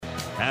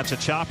That's a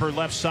chopper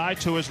left side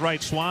to his right.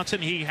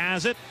 Swanson, he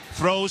has it.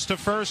 Throws to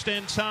first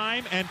in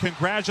time. And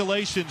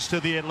congratulations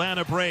to the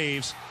Atlanta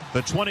Braves,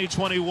 the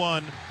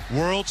 2021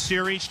 World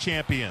Series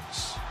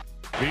champions.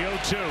 The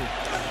 0-2.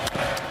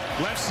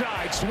 Left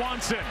side,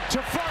 Swanson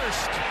to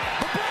first.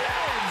 The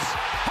Braves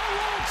are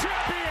world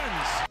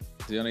champions!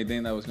 The only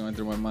thing that was going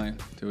through my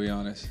mind, to be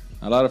honest.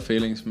 A lot of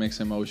feelings,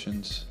 mixed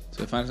emotions.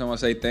 So if I want to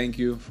say thank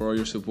you for all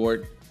your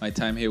support. My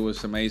time here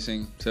was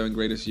amazing. 7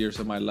 greatest years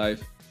of my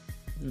life.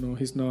 You know,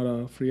 he's not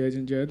a free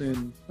agent yet,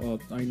 and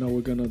I know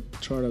we're gonna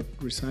try to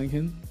resign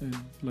him. And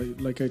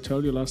like I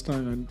told you last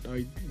time, and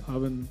I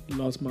haven't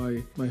lost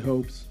my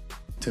hopes.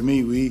 To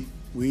me,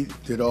 we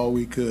did all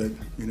we could,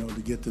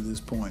 to get to this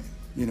point.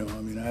 I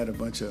had a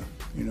bunch of,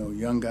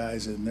 young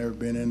guys that had never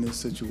been in this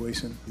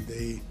situation.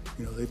 They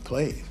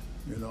played.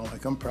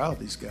 I'm proud of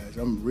these guys.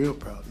 I'm real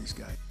proud of these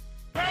guys.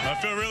 I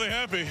feel really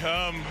happy.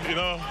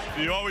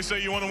 You always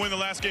say you want to win the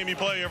last game you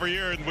play every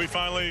year, and we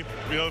finally,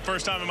 the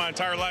first time in my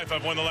entire life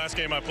I've won the last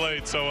game I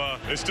played. So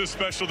it's just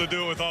special to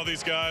do it with all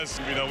these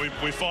guys.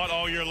 We fought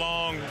all year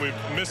long. We've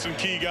missed some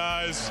key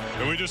guys,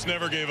 and we just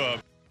never gave up.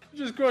 You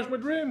just crushed my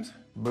dreams.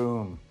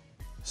 Boom.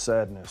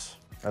 Sadness.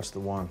 That's the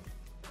one.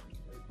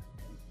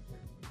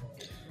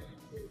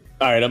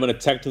 All right, I'm going to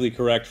technically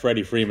correct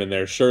Freddie Freeman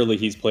there. Surely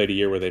he's played a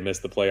year where they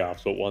missed the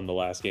playoffs but won the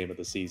last game of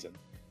the season.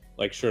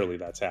 Surely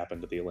that's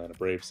happened to the Atlanta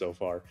Braves so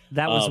far.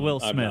 That was Will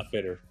Smith. I'm not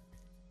bitter.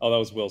 Oh, that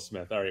was Will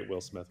Smith. All right,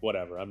 Will Smith.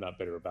 Whatever. I'm not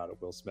bitter about it,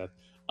 Will Smith.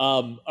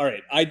 All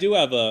right, I do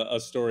have a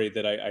story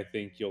that I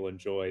think you'll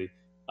enjoy.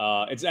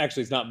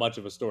 It's not much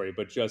of a story,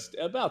 but just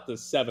about the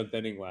 7th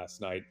inning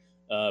last night,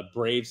 a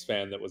Braves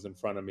fan that was in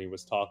front of me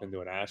was talking to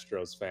an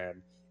Astros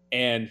fan,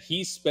 and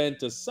he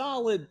spent a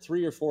solid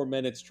 3 or 4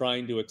 minutes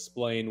trying to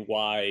explain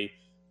why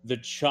the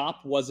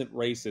chop wasn't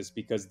racist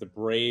because the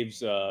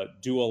Braves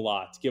give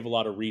a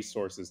lot of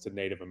resources to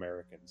Native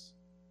Americans.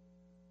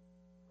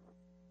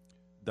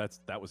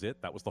 That was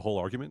it. That was the whole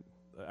argument.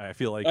 I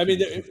feel like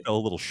he fell a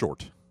little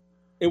short.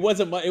 There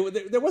wasn't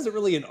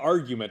really an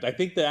argument. I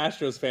think the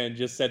Astros fan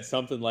just said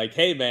something like,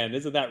 "Hey man,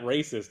 isn't that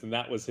racist?" And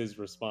that was his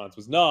response.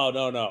 Was no.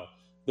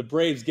 The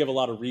Braves give a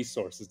lot of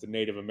resources to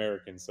Native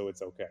Americans, so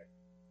it's okay.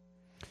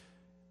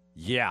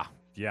 Yeah.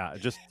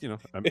 Just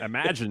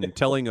imagine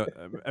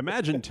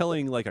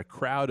telling like a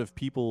crowd of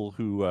people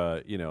who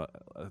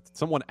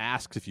someone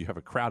asks if you have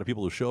a crowd of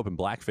people who show up in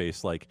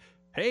blackface, like,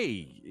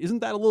 "Hey, isn't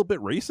that a little bit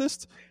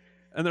racist?"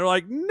 And they're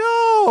like,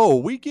 "No,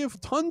 we give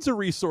tons of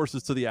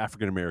resources to the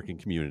African American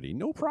community,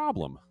 no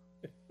problem."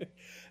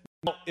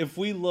 Now, if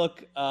we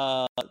look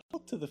to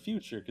the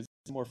future, because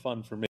it's more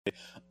fun for me.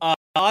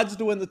 Odds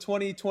to win the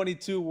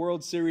 2022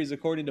 World Series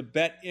according to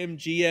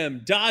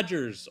BetMGM: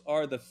 Dodgers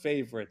are the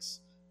favorites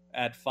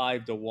at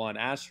 5-1.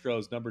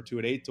 Astros number 2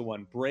 at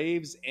 8-1.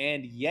 Braves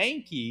and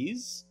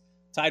Yankees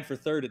tied for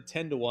 3rd at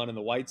 10-1, and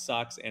the White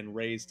Sox and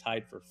Rays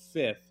tied for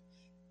 5th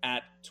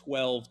at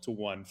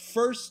 12-1.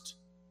 First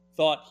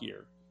thought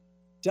here: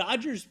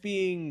 Dodgers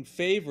being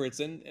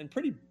favorites and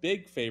pretty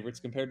big favorites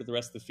compared to the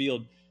rest of the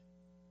field.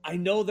 I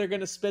know they're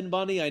going to spend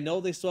money. I know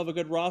they still have a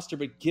good roster,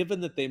 but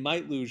given that they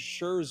might lose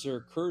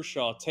Scherzer,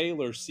 Kershaw,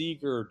 Taylor,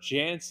 Seager,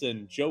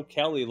 Jansen, Joe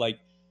Kelly,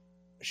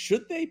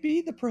 should they be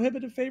the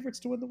prohibitive favorites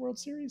to win the World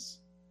Series?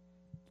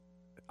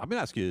 I'm going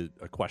to ask you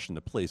a question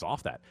that plays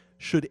off that.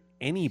 Should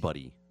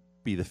anybody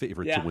be the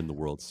favorite to win the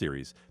World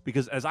Series?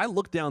 Because as I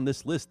look down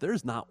this list,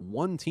 there's not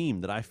one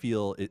team that I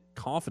feel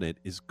confident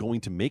is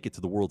going to make it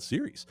to the World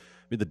Series. I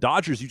mean, the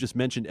Dodgers, you just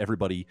mentioned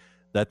everybody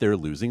that they're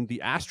losing.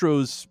 The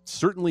Astros,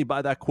 certainly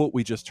by that quote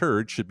we just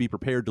heard, should be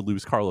prepared to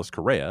lose Carlos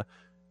Correa.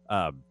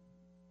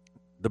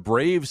 The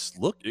Braves,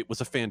 look, it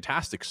was a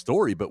fantastic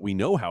story, but we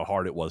know how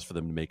hard it was for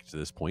them to make it to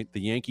this point.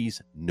 The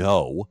Yankees,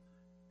 no.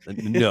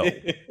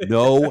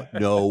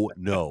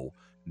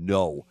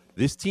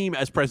 This team,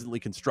 as presently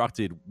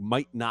constructed,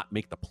 might not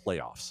make the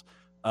playoffs.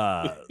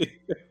 The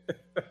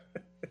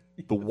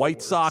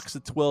White Sox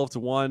at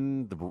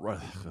 12-1.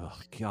 Oh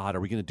God, are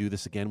we going to do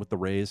this again with the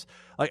Rays?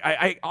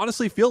 I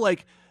honestly feel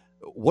like,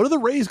 what are the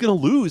Rays going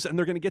to lose? And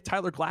they're going to get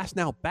Tyler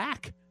Glasnow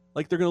back.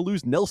 They're going to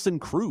lose Nelson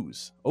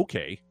Cruz.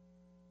 Okay.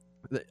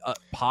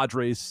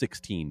 Padres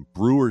 16,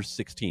 Brewers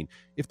 16.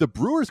 If the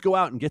Brewers go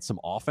out and get some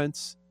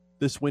offense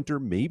this winter,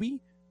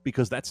 maybe,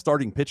 because that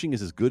starting pitching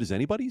is as good as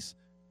anybody's.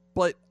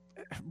 But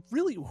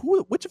really,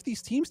 which of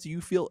these teams do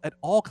you feel at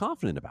all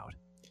confident about?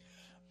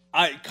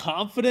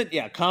 Confident?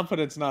 Yeah,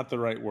 confident's not the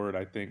right word,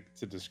 I think,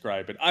 to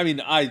describe it. I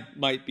mean, I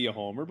might be a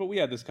homer, but we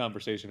had this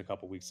conversation a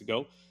couple weeks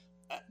ago.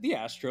 The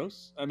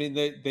Astros, I mean,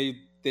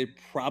 they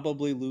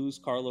probably lose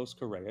Carlos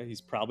Correa.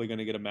 He's probably going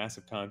to get a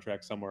massive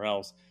contract somewhere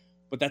else.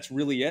 But that's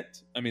really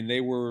it. I mean,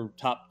 they were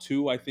top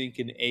 2, I think,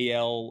 in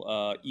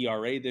AL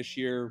ERA this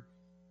year.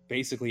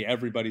 Basically,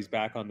 everybody's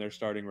back on their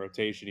starting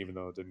rotation, even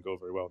though it didn't go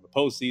very well in the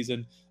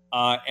postseason.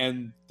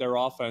 And their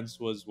offense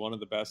was one of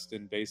the best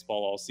in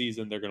baseball all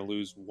season. They're going to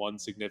lose one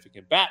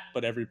significant bat,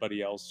 but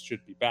everybody else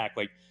should be back.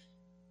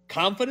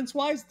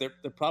 Confidence-wise, they're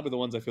probably the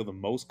ones I feel the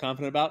most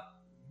confident about.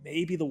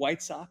 Maybe the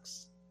White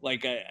Sox.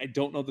 I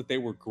don't know that they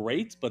were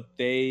great, but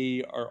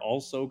they are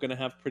also going to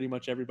have pretty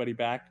much everybody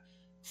back.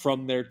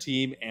 from their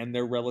team and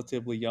they're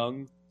relatively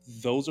young,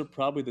 those are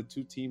probably the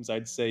two teams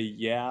I'd say,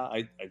 yeah,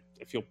 I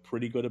feel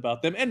pretty good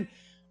about them. And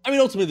I mean,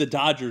 ultimately the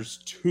Dodgers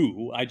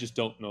too. I just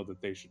don't know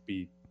that they should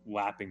be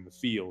lapping the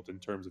field in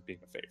terms of being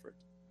a favorite.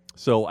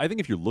 So I think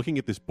if you're looking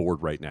at this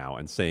board right now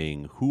and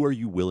saying, who are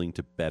you willing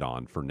to bet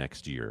on for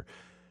next year?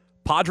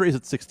 Padres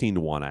at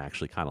 16-1 I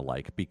actually kind of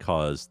like,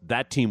 because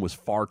that team was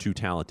far too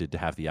talented to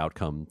have the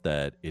outcome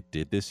that it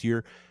did this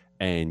year.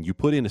 And you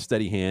put in a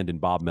steady hand in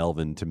Bob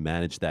Melvin to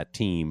manage that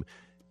team.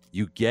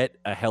 You get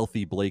a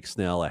healthy Blake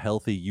Snell, a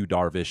healthy Yu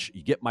Darvish.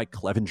 You get Mike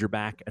Clevenger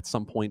back at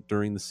some point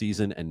during the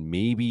season, and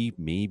maybe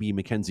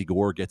Mackenzie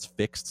Gore gets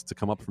fixed to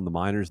come up from the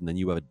minors, and then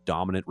you have a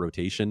dominant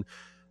rotation.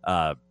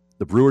 The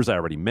Brewers I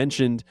already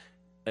mentioned.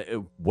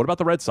 What about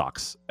the Red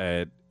Sox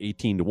at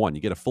 18-1?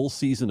 You get a full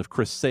season of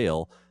Chris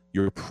Sale.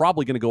 You're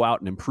probably going to go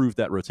out and improve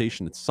that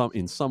rotation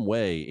in some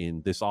way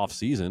in this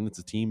offseason. It's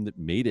a team that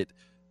made it,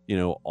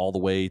 all the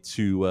way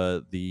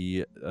to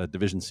the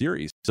division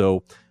series.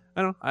 So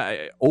I don't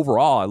know.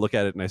 Overall, I look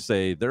at it and I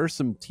say there are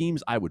some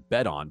teams I would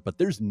bet on, but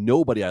there's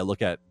nobody I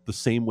look at the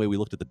same way we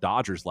looked at the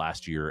Dodgers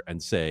last year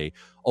and say,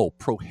 oh,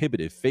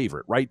 prohibitive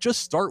favorite, right? Just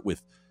start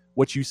with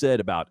what you said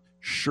about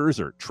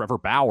Scherzer, Trevor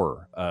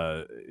Bauer,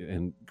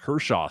 and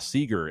Kershaw,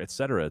 Seager, et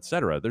cetera, et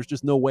cetera. There's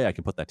just no way I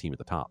can put that team at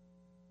the top.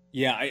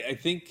 Yeah, I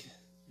think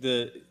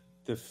the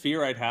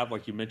fear I'd have,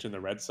 like you mentioned, the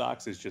Red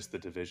Sox, is just the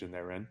division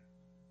they're in.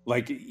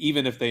 Like,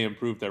 even if they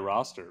improve their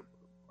roster,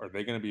 are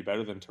they going to be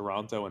better than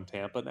Toronto and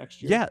Tampa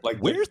next year? Yeah, like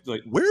where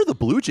are the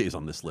Blue Jays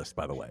on this list,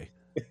 by the way?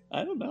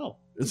 I don't know.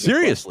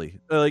 Seriously,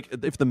 like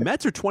if the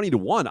Mets are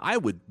 20-1, I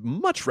would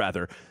much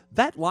rather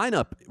that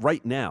lineup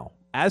right now,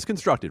 as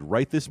constructed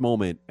right this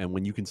moment, and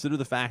when you consider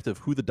the fact of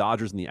who the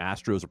Dodgers and the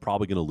Astros are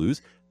probably going to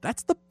lose,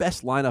 that's the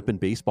best lineup in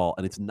baseball,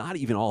 and it's not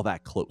even all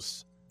that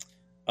close.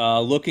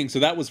 So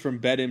that was from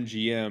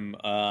BetMGM.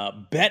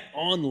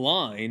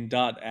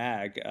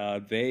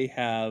 BetOnline.ag. They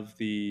have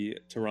the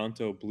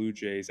Toronto Blue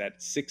Jays at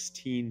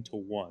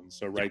 16-1.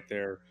 So right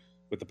there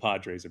with the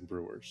Padres and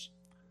Brewers.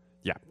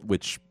 Yeah,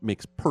 which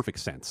makes perfect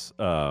sense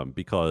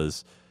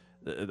because,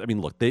 I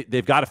mean, look,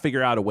 they've got to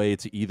figure out a way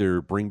to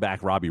either bring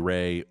back Robbie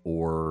Ray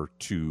or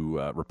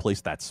to replace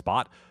that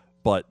spot.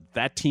 But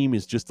that team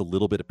is just a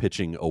little bit of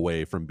pitching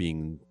away from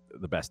being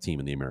the best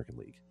team in the American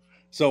League.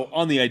 So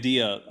on the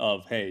idea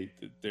of, hey,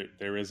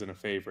 there isn't a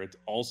favorite,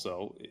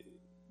 also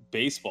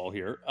baseball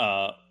here,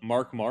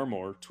 Mark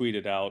Marmore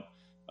tweeted out,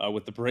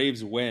 with the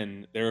Braves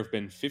win, there have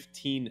been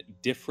 15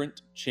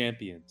 different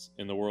champions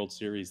in the World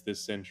Series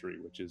this century,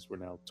 which is we're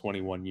now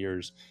 21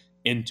 years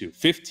into.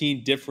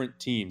 15 different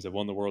teams have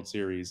won the World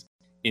Series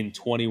in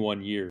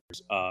 21 years.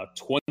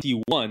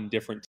 21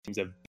 different teams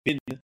have been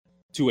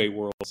to a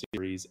World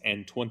Series,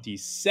 and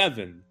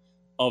 27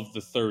 of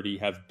the 30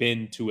 have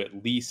been to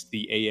at least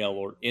the AL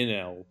or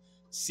NL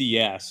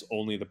CS.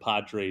 Only the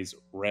Padres,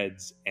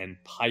 Reds, and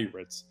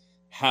Pirates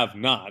have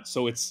not.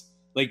 So it's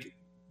like,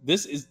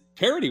 this is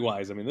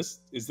parity-wise. I mean,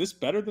 is this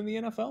better than the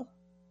NFL?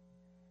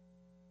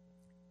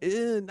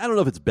 I don't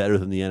know if it's better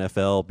than the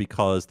NFL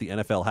because the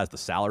NFL has the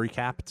salary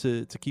cap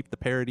to keep the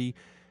parity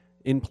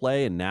in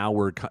play, and now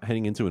we're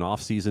heading into an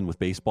offseason with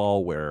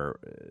baseball where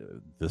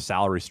the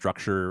salary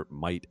structure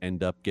might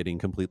end up getting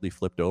completely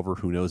flipped over.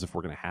 Who knows if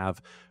we're going to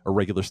have a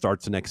regular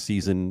start to next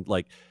season?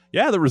 Like,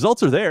 yeah, the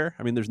results are there.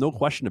 I mean, there's no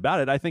question about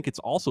it. I think it's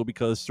also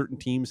because certain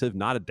teams have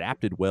not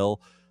adapted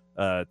well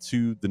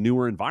to the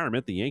newer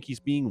environment, the Yankees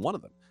being one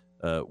of them,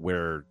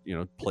 where,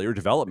 player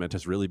development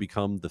has really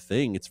become the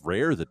thing. It's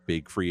rare that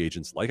big free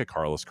agents like a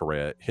Carlos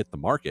Correa hit the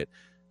market.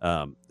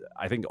 I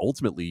think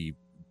ultimately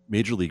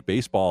Major League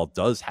Baseball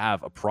does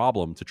have a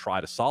problem to try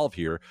to solve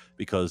here,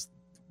 because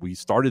we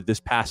started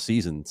this past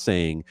season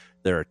saying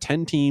there are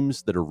 10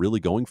 teams that are really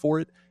going for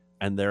it,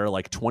 and there are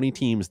like 20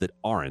 teams that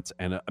aren't.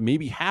 And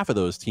maybe half of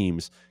those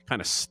teams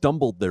kind of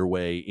stumbled their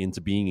way into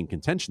being in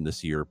contention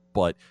this year.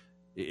 But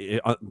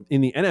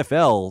in the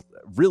NFL,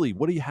 really,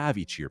 what do you have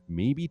each year?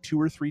 Maybe 2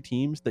 or 3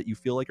 teams that you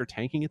feel like are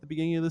tanking at the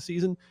beginning of the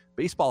season.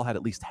 Baseball had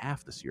at least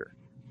half this year.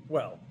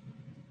 Well,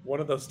 one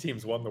of those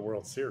teams won the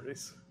World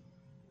Series.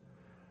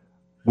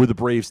 Were the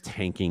Braves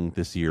tanking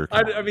this year?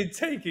 I mean,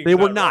 tanking. They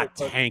were not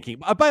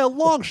tanking. By a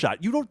long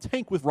shot. You don't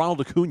tank with Ronald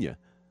Acuna.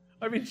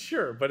 I mean,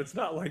 sure, but it's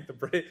not like the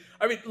Braves.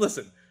 I mean,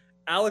 listen,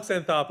 Alex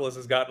Anthopoulos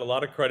has gotten a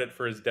lot of credit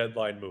for his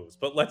deadline moves,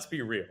 but let's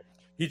be real.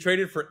 He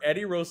traded for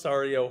Eddie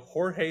Rosario,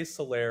 Jorge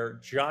Soler,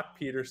 Jock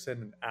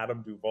Peterson, and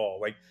Adam Duvall.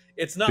 Like,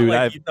 it's not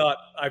he thought,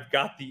 I've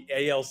got the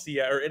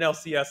ALCS or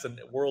NLCS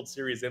and World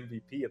Series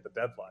MVP at the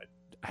deadline.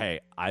 Hey,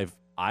 I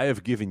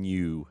have given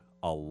you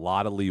a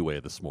lot of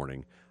leeway this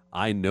morning.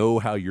 I know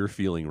how you're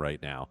feeling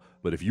right now,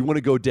 but if you want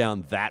to go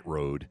down that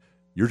road,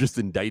 you're just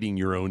indicting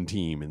your own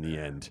team in the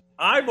end.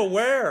 I'm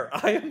aware.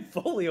 I am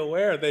fully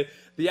aware that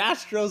the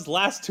Astros'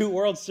 last 2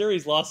 World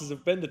Series losses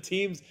have been to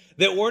teams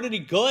that weren't any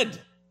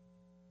good.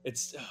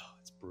 It's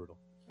brutal.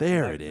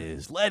 There it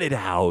is. Let it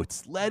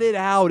out. Let it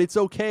out. It's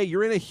okay.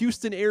 You're in a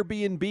Houston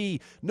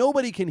Airbnb.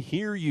 Nobody can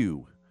hear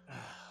you.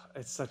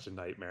 it's such a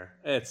nightmare.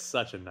 It's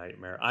such a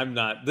nightmare. I'm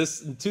not.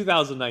 This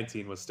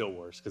 2019 was still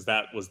worse because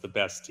that was the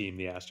best team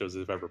the Astros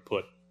have ever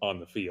put on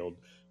the field.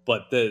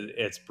 But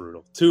it's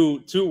brutal.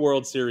 Two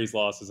World Series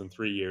losses in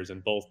 3 years,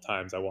 and both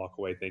times I walk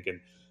away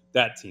thinking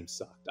that team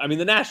sucked. I mean,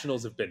 the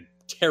Nationals have been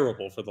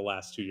terrible for the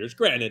last 2 years.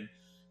 Granted,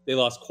 they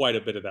lost quite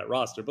a bit of that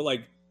roster, but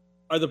like,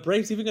 are the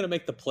Braves even going to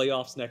make the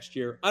playoffs next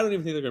year? I don't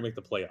even think they're going to make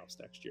the playoffs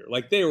next year.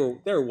 Like they're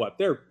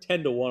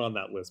 10-1 on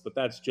that list, but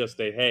that's just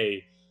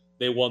hey,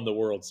 they won the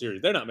World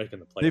Series. They're not making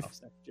the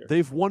playoffs next year.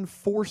 They've won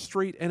 4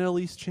 straight NL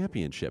East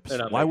championships.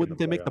 Why wouldn't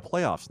they make the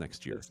playoffs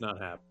next year? It's not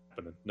happening.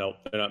 No,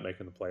 they're not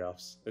making the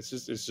playoffs. It's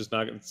just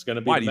not. It's going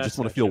to be. Why do you just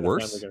want to feel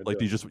worse? Like,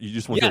 do you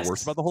just want to feel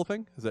worse about the whole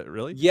thing? Is that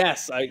really?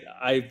 Yes,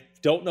 I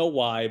don't know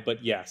why,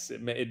 but yes,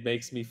 it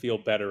makes me feel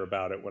better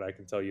about it when I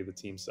can tell you the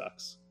team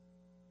sucks.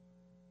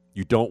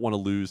 You don't want to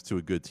lose to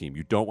a good team.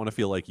 You don't want to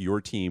feel like your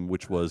team,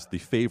 which was the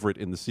favorite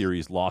in the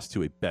series, lost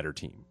to a better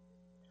team.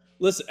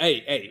 Listen,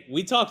 hey,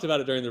 we talked about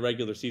it during the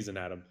regular season,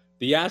 Adam.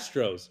 The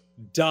Astros,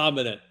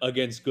 dominant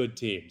against good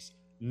teams.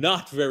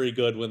 Not very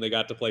good when they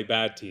got to play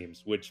bad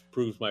teams, which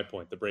proves my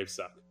point. The Braves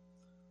suck.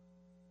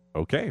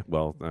 Okay,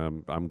 well,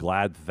 I'm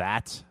glad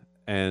that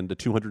and a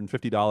 $250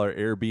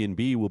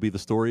 Airbnb will be the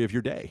story of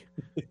your day.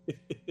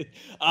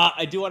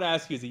 I do want to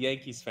ask you, as a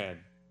Yankees fan,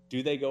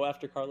 do they go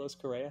after Carlos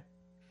Correa?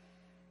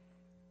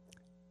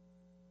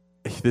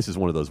 This is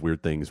one of those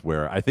weird things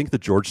where I think the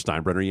George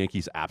Steinbrenner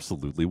Yankees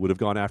absolutely would have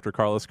gone after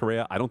Carlos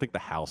Correa. I don't think the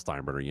Hal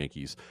Steinbrenner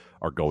Yankees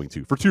are going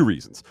to, for 2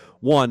 reasons.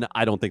 One,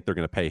 I don't think they're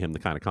going to pay him the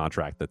kind of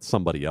contract that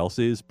somebody else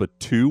is. But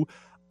 2,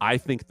 I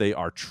think they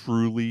are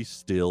truly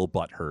still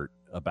butthurt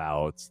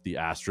about the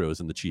Astros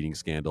and the cheating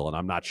scandal, and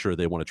I'm not sure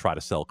they want to try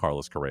to sell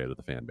Carlos Correa to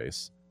the fan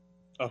base.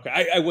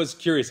 Okay, I was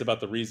curious about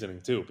the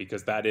reasoning, too,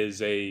 because that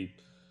is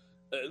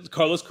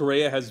Carlos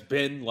Correa has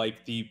been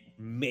like the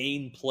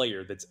main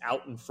player that's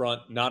out in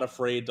front, not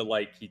afraid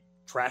to he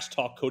trash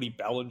talk Cody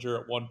Bellinger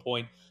at one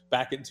point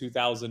back in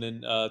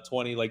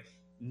 2020,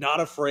 not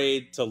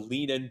afraid to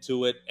lean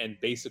into it and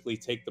basically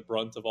take the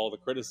brunt of all the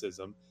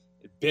criticism.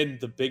 Been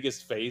the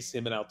biggest face,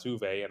 him and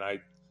Altuve, and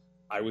I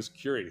was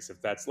curious if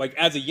that's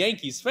as a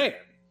Yankees fan,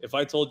 if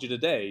I told you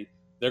today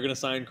they're going to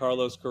sign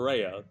Carlos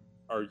Correa,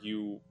 are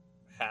you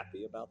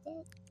happy about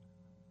that?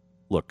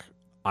 Look,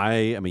 I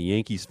am a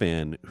Yankees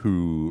fan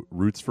who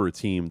roots for a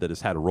team that has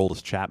had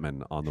Aroldis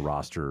Chapman on the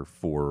roster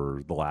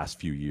for the last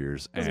few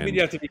years. Doesn't mean you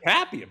have to be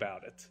happy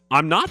about it.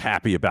 I'm not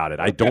happy about it.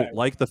 Okay. I don't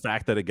like the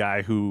fact that a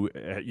guy who,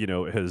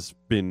 has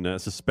been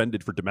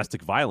suspended for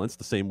domestic violence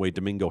the same way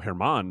Domingo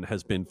Germán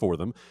has been for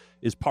them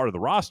is part of the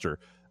roster.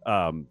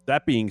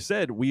 That being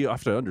said, we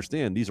have to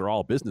understand these are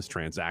all business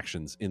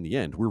transactions in the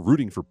end. We're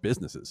rooting for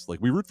businesses.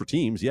 We root for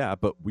teams, yeah,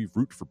 but we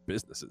root for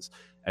businesses.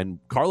 And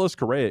Carlos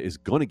Correa is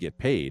going to get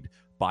paid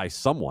by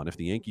someone. If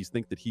the Yankees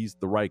think that he's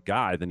the right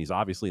guy, then he's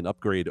obviously an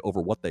upgrade over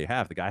what they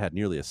have. The guy had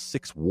nearly a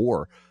 6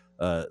 WAR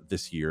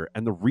this year.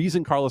 And the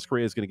reason Carlos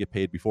Correa is going to get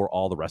paid before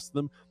all the rest of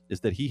them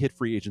is that he hit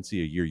free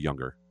agency a year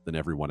younger than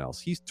everyone else.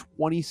 He's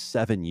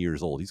 27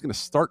 years old. He's going to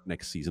start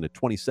next season at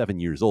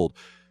 27 years old.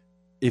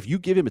 If you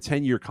give him a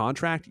 10-year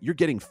contract, you're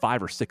getting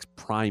 5 or 6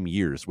 prime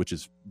years, which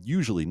is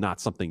usually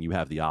not something you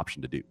have the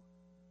option to do.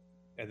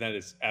 And that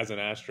is, as an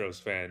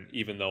Astros fan,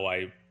 even though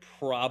I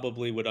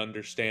probably would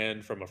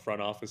understand from a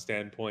front office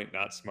standpoint,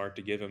 not smart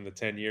to give him the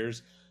 10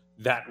 years.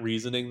 That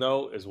reasoning,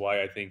 though, is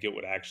why I think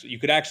you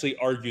could actually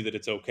argue that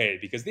it's okay,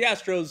 because the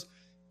Astros,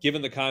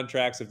 given the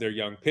contracts of their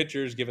young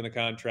pitchers, given the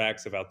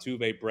contracts of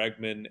Altuve,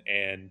 Bregman,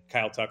 and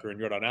Kyle Tucker and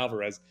Yordan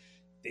Alvarez,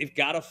 they've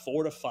got a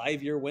 4 to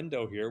 5 year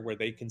window here where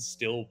they can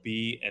still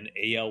be an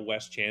AL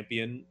West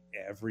champion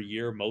every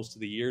year, most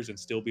of the years, and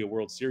still be a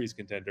World Series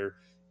contender.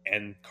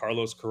 And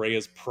Carlos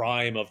Correa's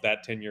prime of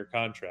that 10-year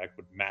contract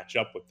would match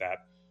up with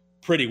that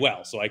pretty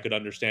well. So I could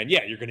understand,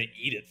 you're going to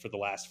eat it for the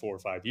last 4 or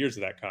 5 years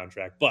of that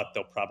contract, but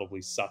they'll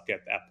probably suck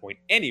at that point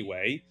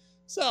anyway.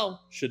 So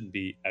shouldn't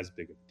be as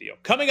big of a deal.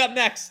 Coming up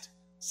next,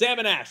 Sam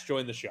and Ash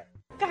join the show.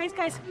 Guys,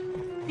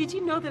 did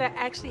you know that I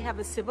actually have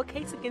a civil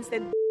case against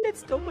that that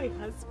stole my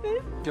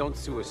husband? Don't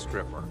sue a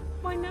stripper.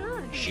 Why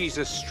not? She's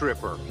a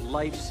stripper.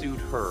 Life sued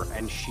her,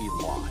 and she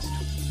lost.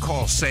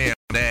 Call Sam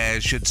and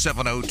Ash at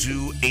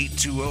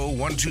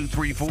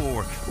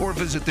 702-820-1234 or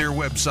visit their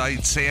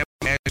website,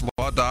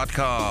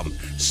 samandashlaw.com.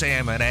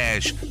 Sam and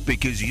Ash,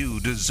 because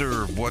you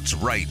deserve what's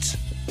right.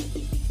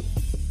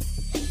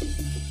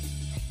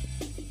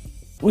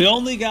 We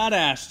only got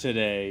Ash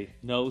today.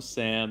 No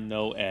Sam,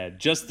 no Ed.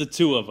 Just the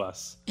two of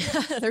us.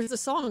 There's a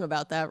song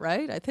about that,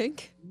 right? I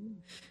think.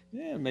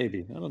 Yeah,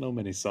 maybe. I don't know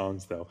many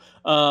songs, though.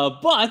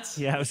 But...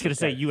 Yeah, I was going to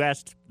say, you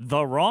asked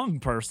the wrong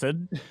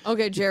person.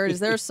 Okay, Jared,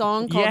 is there a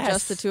song called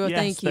Just the Two of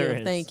Thank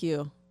you. Thank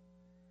you.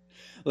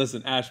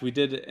 Listen, Ash, we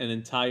did an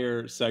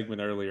entire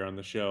segment earlier on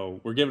the show.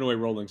 We're giving away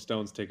Rolling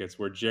Stones tickets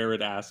where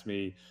Jared asked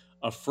me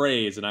a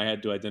phrase, and I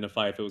had to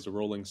identify if it was a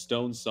Rolling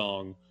Stones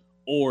song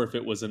or if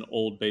it was an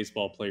old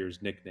baseball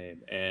player's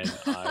nickname, and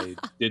I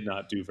did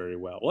not do very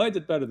well. Well, I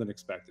did better than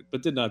expected,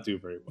 but did not do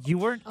very well. You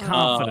weren't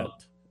confident.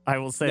 I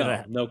will say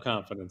that. No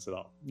confidence at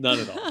all. None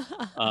at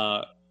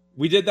all.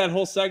 We did that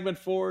whole segment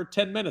for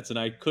 10 minutes, and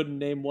I couldn't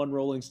name one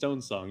Rolling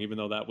Stones song, even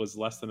though that was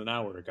less than an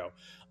hour ago.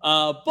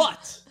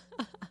 But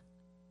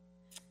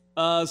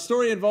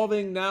story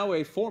involving now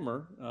a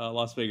former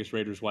Las Vegas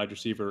Raiders wide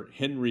receiver,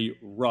 Henry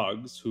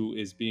Ruggs, who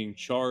is being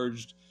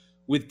charged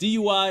with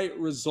DUI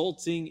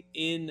resulting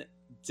in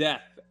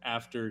death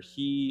after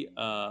he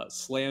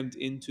slammed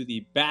into the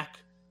back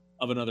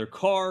of another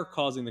car,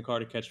 causing the car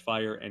to catch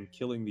fire and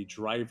killing the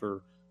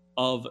driver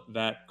of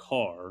that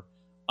car.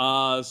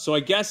 So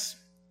I guess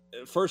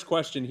first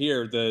question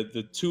here,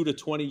 the 2 to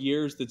 20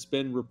 years that's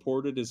been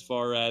reported as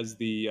far as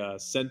the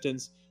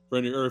sentence for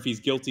Henry, or if he's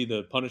guilty,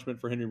 the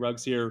punishment for Henry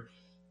Ruggs here,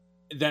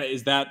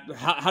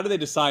 how do they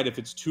decide if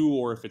it's 2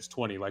 or if it's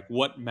 20? Like,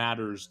 what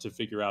matters to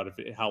figure out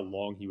how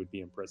long he would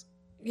be in prison?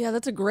 Yeah,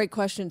 that's a great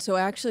question. So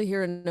actually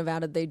here in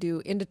Nevada, they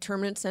do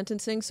indeterminate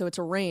sentencing. So it's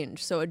a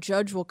range. So a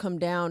judge will come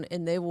down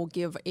and they will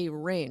give a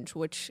range,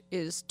 which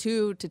is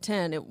 2 to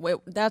 10.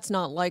 That's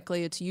not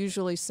likely. It's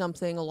usually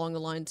something along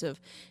the lines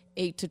of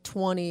 8 to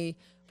 20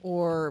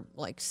 or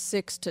like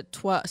 6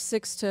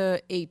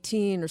 to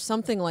 18 or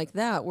something like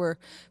that, where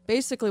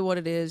basically what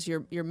it is,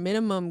 your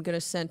minimum going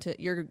to sentence,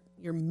 your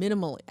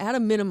minimal, at a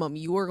minimum,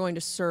 you are going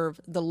to serve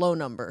the low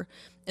number.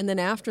 And then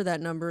after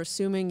that number,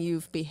 assuming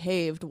you've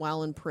behaved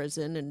while in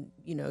prison and,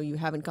 you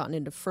haven't gotten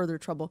into further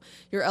trouble,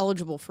 you're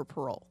eligible for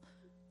parole.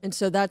 And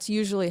so that's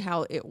usually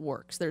how it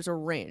works. There's a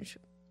range.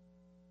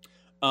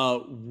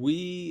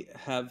 We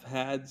have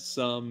had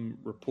some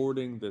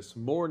reporting this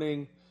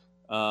morning.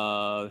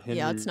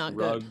 It's not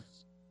good.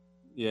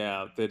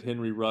 Yeah, that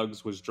Henry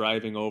Ruggs was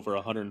driving over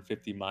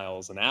 150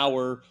 miles an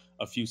hour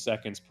a few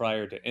seconds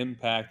prior to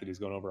impact, that he's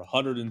going over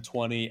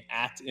 120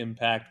 at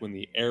impact when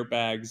the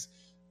airbags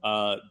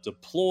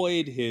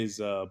deployed.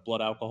 His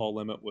blood alcohol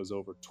limit was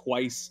over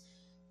twice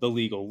the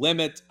legal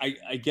limit.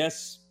 I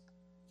guess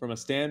from a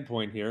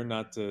standpoint here,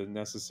 not to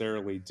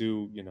necessarily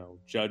do,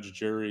 judge,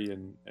 jury,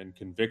 and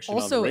conviction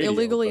also on the radio,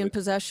 illegally in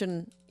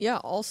possession. Yeah,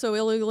 also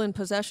illegal in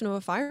possession of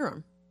a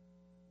firearm.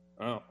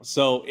 Oh,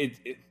 so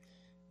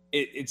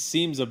it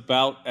seems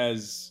about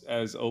as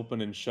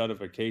open and shut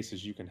of a case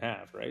as you can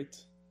have, right?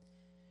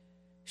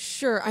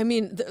 Sure. I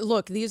mean,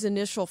 look, these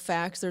initial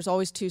facts, there's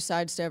always two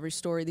sides to every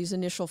story. These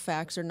initial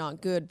facts are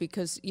not good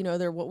because,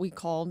 they're what we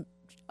call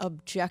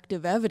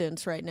objective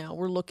evidence right now.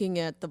 We're looking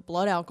at the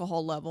blood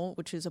alcohol level,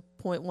 which is a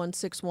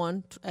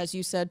 0.161, as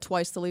you said,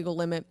 twice the legal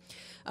limit.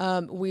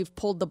 They've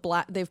pulled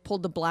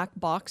the black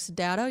box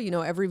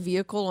data. Every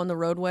vehicle on the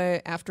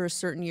roadway after a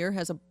certain year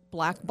has a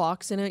black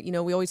box in it.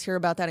 We always hear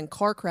about that in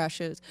car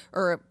crashes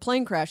or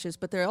plane crashes,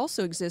 but they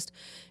also exist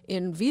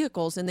in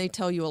vehicles, and they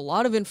tell you a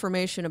lot of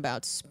information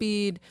about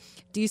speed,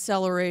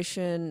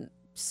 deceleration,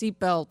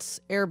 seatbelts,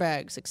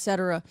 airbags,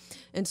 etc.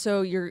 And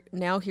so you're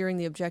now hearing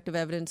the objective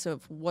evidence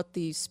of what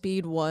the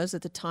speed was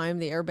at the time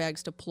the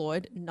airbags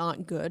deployed.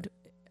 Not good,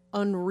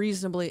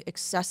 unreasonably,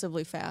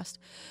 excessively fast.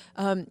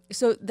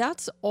 So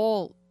that's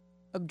all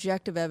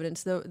objective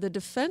evidence. The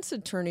defense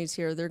attorneys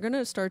here, they're going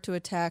to start to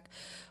attack,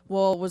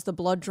 well, was the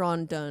blood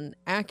drawn done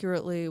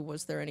accurately?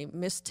 Was there any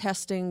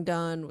mistesting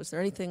done? Was there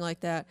anything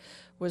like that?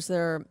 Was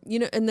there,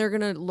 and they're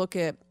going to look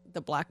at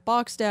the black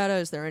box data.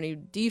 Is there any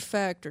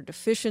defect or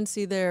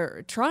deficiency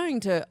there? Trying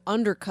to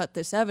undercut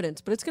this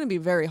evidence, but it's going to be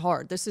very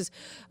hard. This is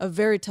a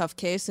very tough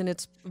case, and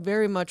it's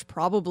very much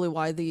probably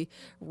why the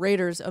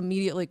Raiders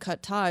immediately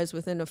cut ties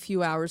within a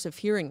few hours of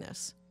hearing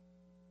this.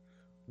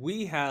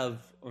 We have,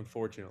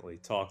 unfortunately,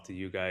 talked to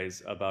you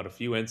guys about a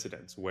few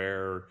incidents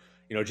where,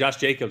 Josh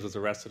Jacobs was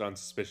arrested on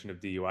suspicion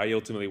of DUI. He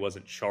ultimately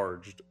wasn't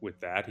charged with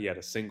that. He had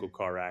a single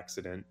car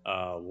accident.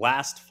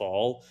 Last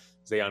fall,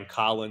 Zayon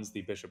Collins,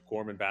 the Bishop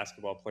Gorman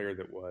basketball player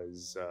that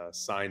was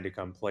signed to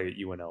come play at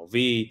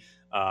UNLV,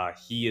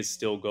 he is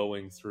still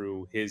going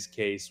through his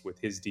case with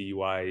his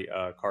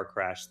DUI car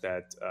crash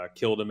that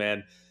killed a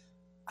man.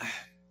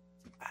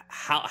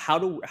 How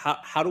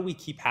do we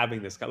keep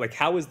having this? Like,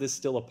 how is this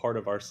still a part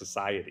of our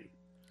society?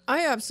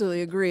 I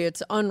absolutely agree.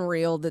 It's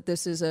unreal that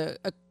this is a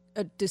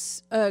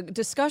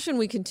discussion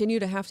we continue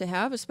to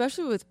have,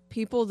 especially with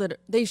people that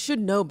they should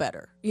know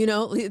better.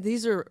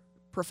 These are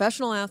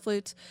professional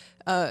athletes,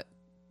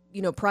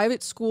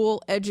 private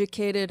school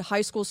educated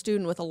high school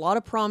student with a lot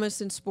of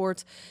promise in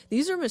sports.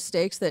 These are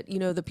mistakes that,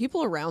 the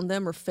people around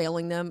them are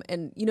failing them.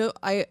 And,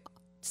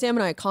 Sam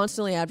and I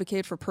constantly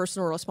advocate for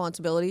personal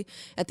responsibility.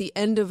 At the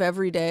end of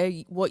every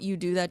day, what you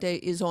do that day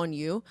is on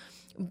you.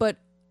 But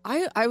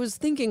I was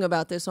thinking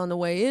about this on the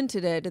way in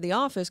today to the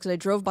office because I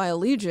drove by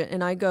Allegiant,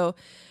 and I go,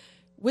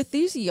 with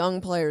these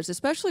young players,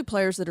 especially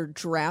players that are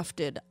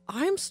drafted,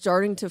 I'm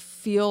starting to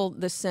feel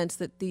the sense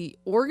that the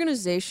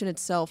organization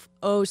itself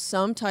owes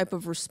some type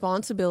of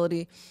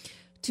responsibility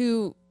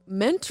to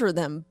mentor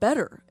them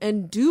better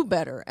and do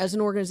better as an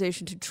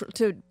organization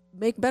to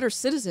make better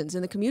citizens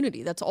in the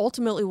community. That's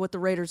ultimately what the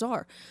Raiders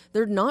are.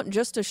 They're not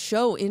just a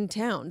show in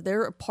town.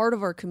 They're a part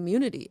of our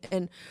community.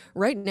 And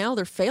right now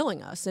they're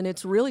failing us. And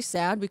it's really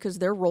sad because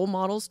they're role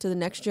models to the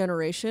next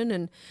generation.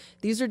 And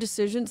these are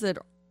decisions that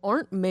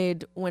aren't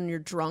made when you're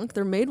drunk.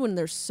 They're made when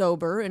they're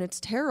sober, and it's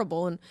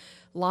terrible, and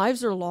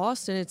lives are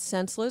lost, and it's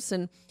senseless.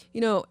 And,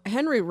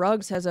 Henry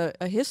Ruggs has a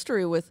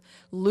history with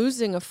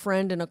losing a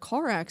friend in a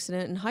car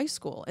accident in high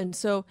school. And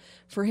so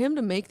for him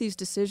to make these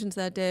decisions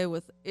that day,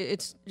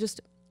 it's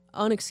just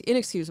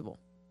inexcusable.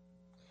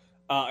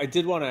 I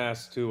did want to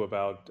ask, too,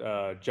 about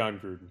Jon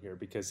Gruden here,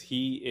 because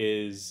he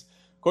is,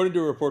 according to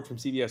a report from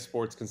CBS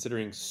Sports,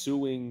 considering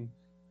suing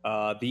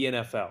the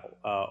NFL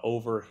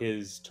over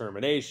his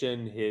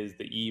termination.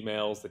 The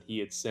emails that he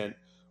had sent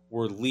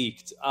were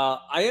leaked.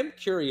 I am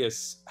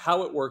curious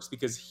how it works,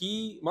 because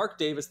Mark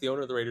Davis, the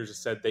owner of the Raiders, has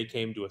said they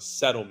came to a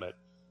settlement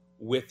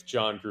with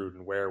Jon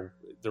Gruden where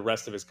the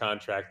rest of his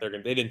contract,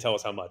 they didn't tell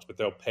us how much, but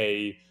they'll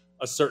pay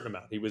a certain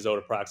amount. He was owed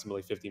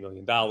approximately $50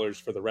 million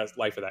for the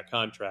life of that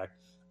contract.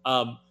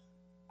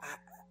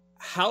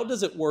 How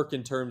does it work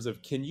in terms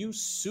of, can you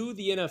sue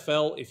the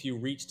NFL if you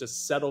reached a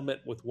settlement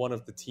with one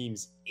of the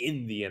teams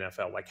in the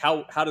NFL? Like,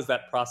 how does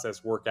that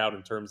process work out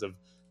in terms of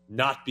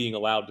not being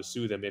allowed to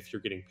sue them if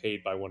you're getting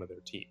paid by one of their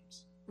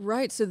teams?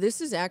 Right. So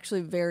this is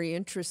actually very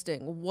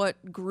interesting.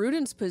 What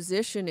Gruden's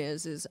position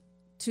is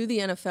to the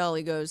NFL,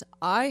 he goes,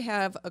 I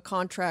have a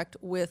contract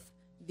with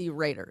the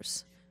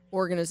Raiders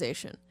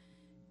organization.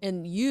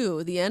 And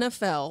you, the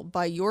NFL,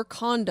 by your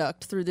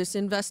conduct through this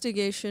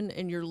investigation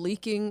and your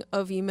leaking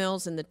of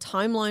emails and the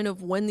timeline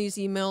of when these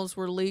emails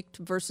were leaked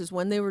versus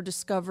when they were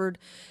discovered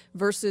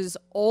versus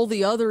all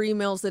the other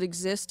emails that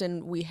exist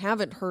and we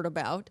haven't heard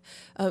about,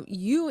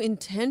 you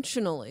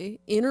intentionally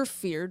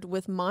interfered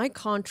with my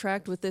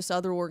contract with this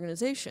other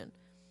organization.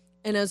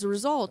 And as a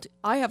result,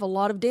 I have a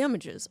lot of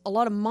damages, a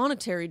lot of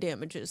monetary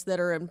damages that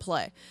are in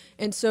play.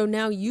 And so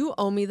now you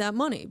owe me that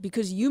money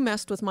because you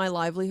messed with my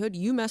livelihood,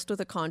 you messed with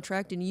a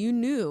contract, and you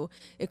knew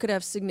it could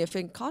have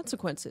significant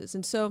consequences.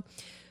 And so,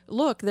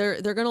 look,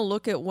 they're going to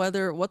look at what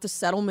the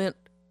settlement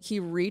he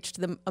reached,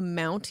 the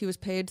amount he was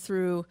paid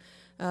through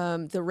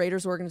the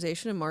Raiders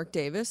organization and Mark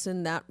Davis,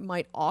 and that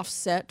might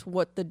offset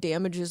what the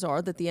damages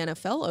are that the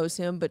NFL owes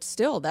him. But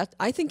still,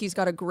 I think he's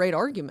got a great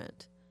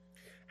argument.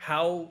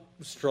 How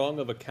strong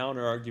of a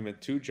counter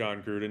argument to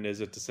Jon Gruden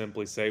is it to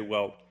simply say,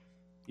 well,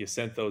 you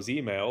sent those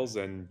emails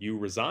and you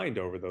resigned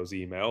over those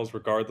emails,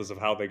 regardless of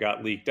how they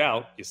got leaked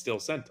out, you still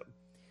sent them?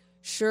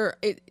 Sure,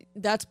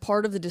 that's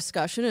part of the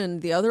discussion.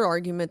 And the other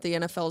argument the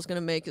NFL is going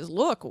to make is,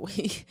 look,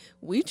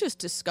 we just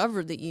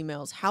discovered the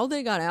emails. How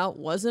they got out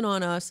wasn't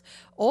on us.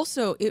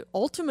 Also, it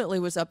ultimately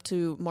was up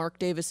to Mark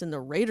Davis and the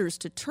Raiders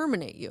to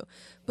terminate you.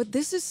 But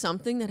this is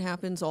something that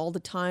happens all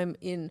the time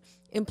in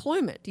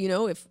employment.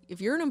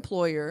 If you're an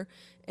employer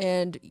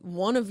and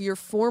one of your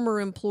former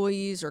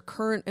employees or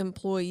current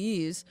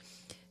employees,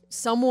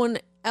 someone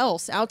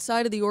else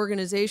outside of the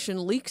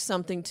organization leaks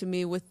something to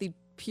me with the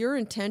pure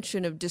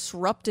intention of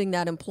disrupting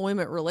that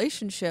employment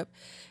relationship,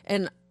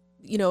 and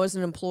as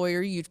an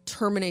employer you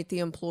terminate the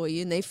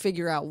employee and they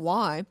figure out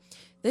why,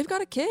 they've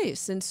got a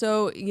case. And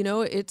so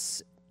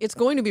it's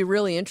going to be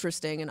really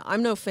interesting. And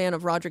I'm no fan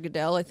of Roger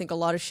Goodell. I think a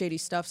lot of shady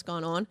stuff's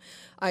gone on.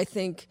 I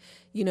think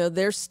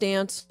their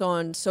stance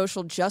on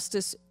social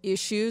justice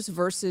issues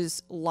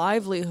versus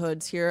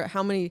livelihoods here,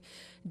 how many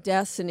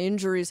deaths and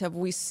injuries have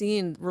we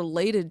seen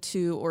related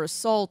to, or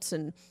assaults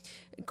and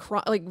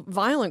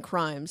violent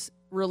crimes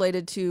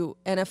related to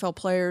NFL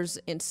players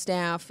and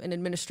staff and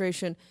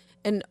administration.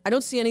 And I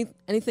don't see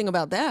anything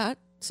about that.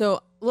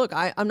 So, look,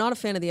 I'm not a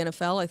fan of the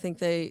NFL. I think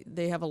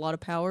they have a lot of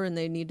power and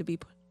they need to be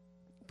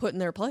put in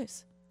their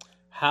place.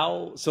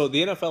 So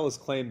the NFL has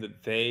claimed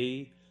that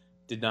they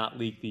did not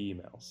leak the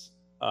emails.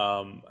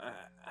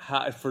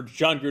 For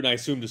Jon Gruden, I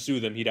assume to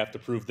sue them, he'd have to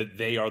prove that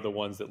they are the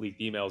ones that leaked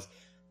the emails.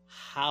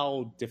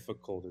 How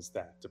difficult is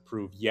that to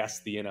prove,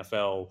 yes, the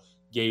NFL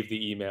gave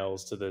the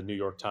emails to the New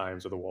York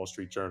Times or the Wall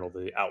Street Journal,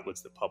 the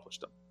outlets that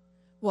published them?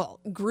 Well,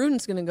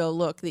 Gruden's going to go,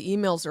 look, the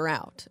emails are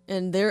out,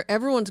 and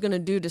everyone's going to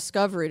do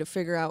discovery to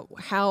figure out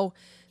how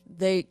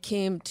they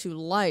came to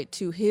light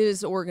to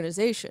his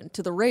organization,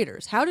 to the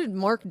Raiders. How did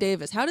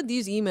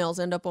these emails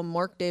end up on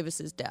Mark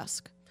Davis's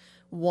desk?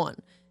 One.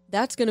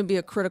 That's going to be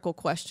a critical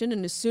question.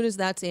 And as soon as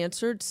that's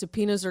answered,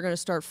 subpoenas are going to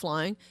start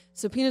flying.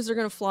 Subpoenas are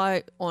going to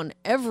fly on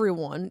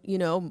everyone,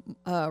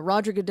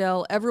 Roger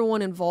Goodell,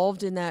 everyone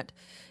involved in that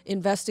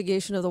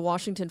investigation of the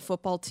Washington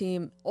football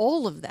team.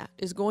 All of that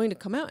is going to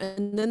come out.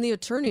 And then the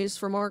attorneys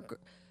for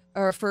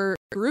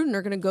Gruden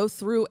are going to go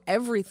through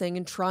everything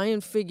and try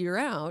and figure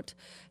out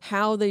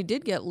how they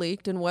did get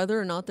leaked and whether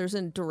or not there's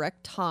a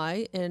direct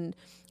tie and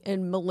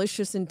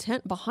malicious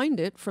intent behind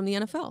it from the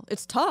NFL.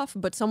 It's tough,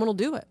 but someone will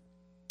do it.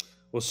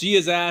 Well, she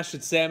is Ash at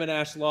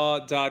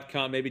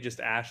salmonashlaw.com, maybe just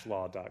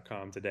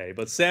ashlaw.com today,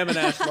 but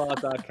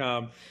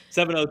salmonashlaw.com,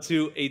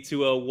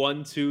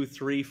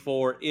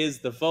 702-820-1234 is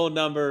the phone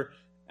number.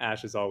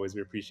 Ash, as always,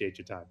 we appreciate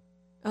your time.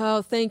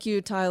 Oh, thank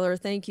you, Tyler.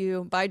 Thank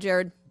you. Bye,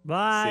 Jared.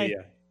 Bye. See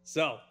ya.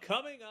 So,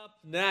 coming up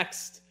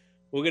next,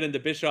 we'll get into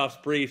Bischoff's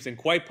briefs and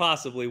quite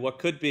possibly what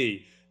could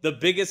be the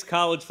biggest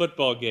college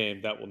football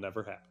game that will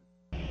never happen.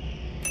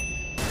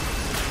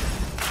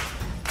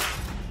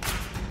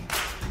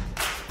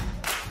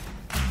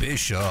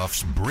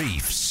 Bischoff's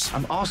Briefs.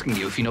 I'm asking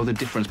you if you know the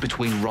difference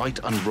between right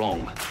and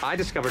wrong. I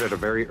discovered at a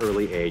very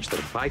early age that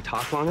if I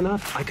talk long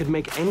enough, I could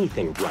make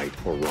anything right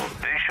or wrong.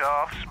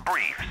 Bischoff's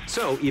Briefs.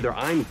 So either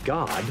I'm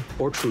God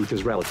or truth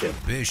is relative.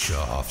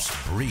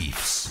 Bischoff's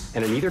Briefs.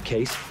 And in either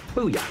case,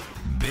 booyah.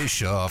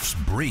 Bischoff's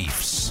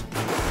Briefs.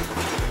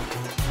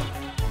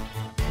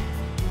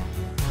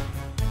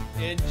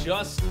 In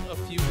just a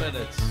few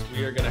minutes,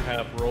 we are going to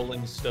have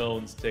Rolling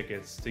Stones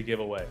tickets to give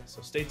away,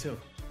 so stay tuned.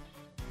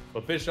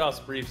 But Bischoff's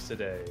Briefs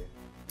today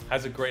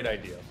has a great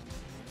idea.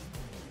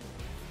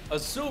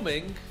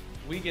 Assuming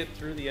we get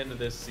through the end of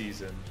this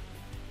season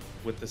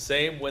with the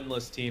same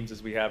winless teams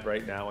as we have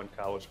right now in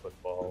college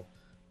football,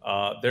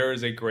 there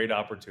is a great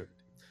opportunity.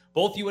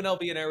 Both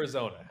UNLV and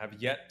Arizona have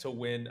yet to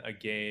win a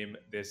game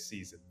this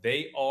season.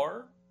 They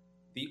are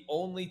the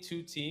only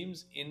two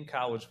teams in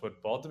college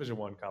football,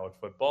 Division I college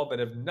football, that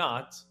have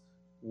not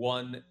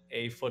won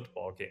a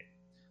football game.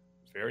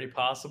 It's very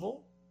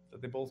possible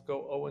that they both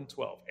go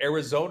 0-12.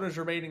 Arizona's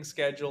remaining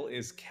schedule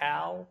is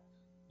Cal,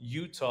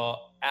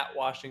 Utah, at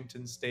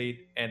Washington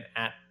State, and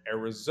at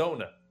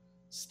Arizona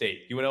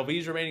State.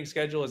 UNLV's remaining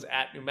schedule is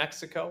at New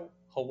Mexico,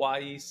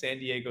 Hawaii, San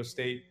Diego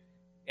State,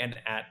 and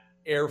at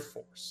Air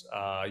Force.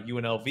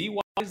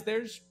 UNLV-wise,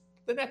 there's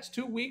the next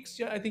 2 weeks,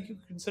 I think you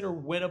could consider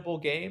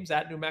winnable games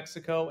at New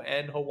Mexico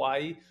and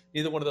Hawaii.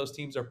 Neither one of those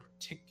teams are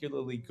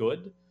particularly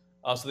good,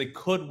 so they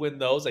could win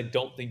those. I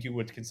don't think you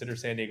would consider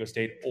San Diego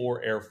State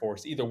or Air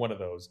Force, either one of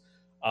those,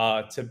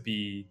 to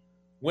be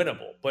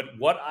winnable. But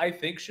what I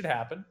think should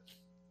happen,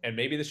 and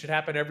maybe this should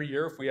happen every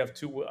year if we have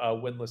two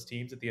winless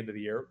teams at the end of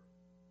the year,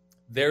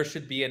 there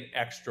should be an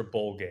extra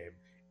bowl game,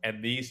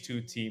 and these two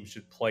teams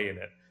should play in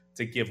it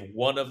to give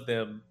one of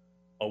them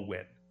a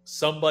win.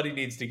 Somebody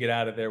needs to get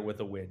out of there with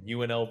a win,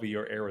 UNLV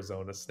or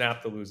Arizona,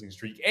 snap the losing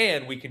streak,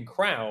 and we can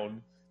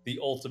crown the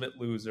ultimate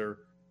loser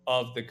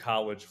of the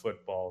college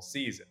football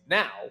season.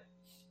 Now,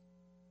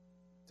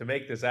 to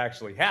make this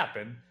actually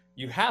happen,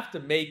 you have to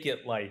make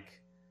it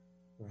like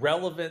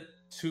relevant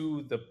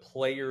to the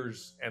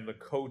players and the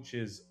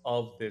coaches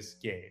of this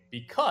game,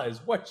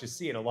 because what you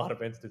see in a lot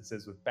of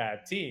instances with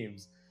bad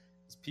teams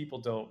is people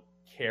don't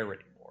care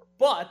anymore.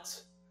 But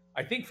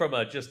I think from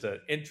just an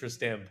interest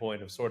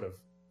standpoint of sort of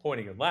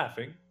pointing and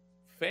laughing,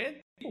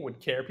 people would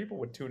care. People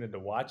would tune in to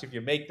watch. If you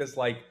make this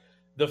like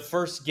the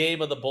first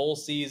game of the bowl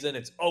season,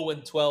 it's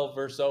 0-12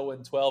 versus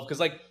 0-12.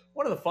 Because like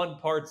one of the fun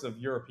parts of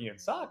European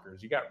soccer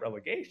is you got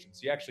relegation.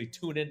 So you actually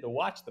tune in to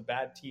watch the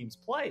bad teams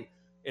play.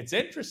 It's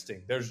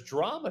interesting. There's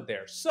drama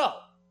there. So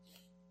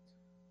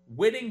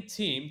winning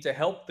team to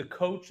help the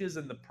coaches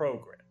and the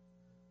program.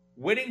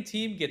 Winning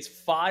team gets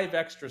 5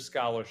 extra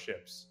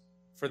scholarships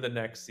for the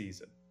next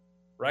season.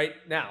 Right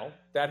now,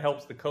 that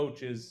helps the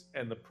coaches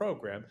and the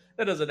program.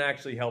 That doesn't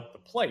actually help the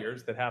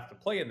players that have to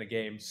play in the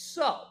game.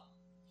 So,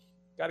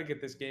 got to get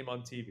this game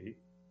on TV.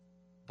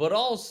 But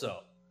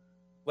also,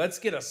 let's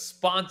get a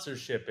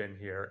sponsorship in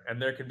here,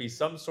 and there can be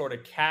some sort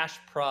of cash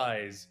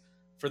prize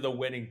for the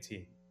winning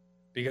team.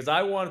 Because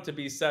I want it to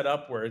be set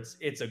up where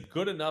it's a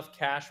good enough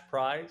cash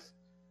prize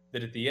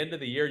that at the end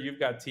of the year, you've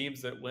got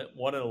teams that went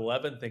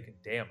 1-11 thinking,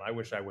 damn, I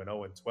wish I went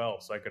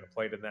 0-12 so I could have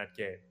played in that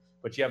game.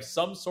 But you have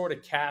some sort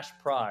of cash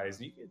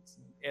prize. It's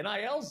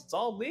NILs, it's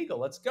all legal.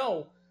 Let's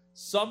go.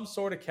 Some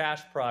sort of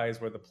cash prize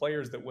where the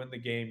players that win the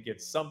game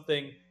get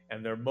something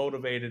and they're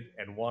motivated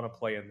and want to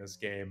play in this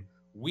game.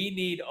 We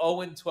need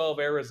 0-12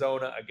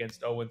 Arizona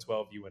against 0-12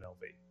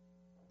 UNLV.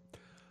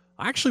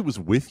 I actually was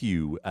with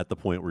you at the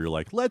point where you're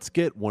like, let's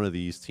get one of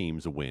these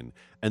teams a win.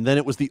 And then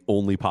it was the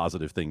only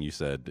positive thing you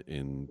said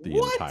in the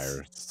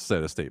entire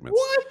set of statements.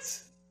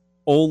 What?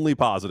 Only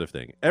positive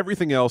thing.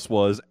 Everything else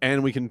was,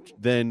 and we can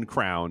then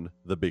crown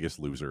the biggest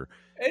loser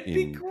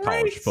in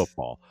college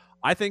football.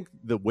 I think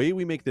the way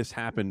we make this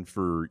happen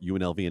for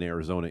UNLV and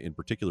Arizona in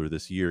particular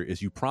this year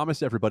is you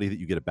promise everybody that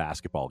you get a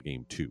basketball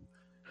game too.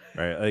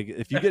 Right? Like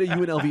if you get a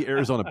UNLV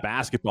Arizona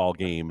basketball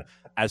game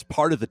as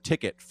part of the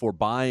ticket for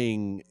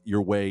buying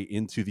your way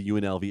into the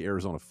UNLV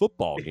Arizona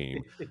football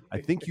game, I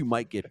think you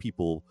might get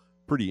people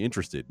pretty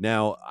interested.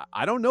 Now,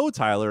 I don't know,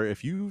 Tyler,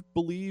 if you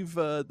believe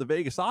the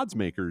Vegas odds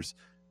makers,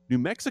 New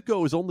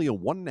Mexico is only a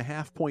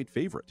 1.5 point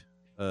favorite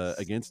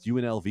against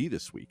UNLV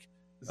this week.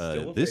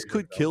 This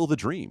could kill the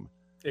dream.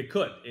 It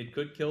could. It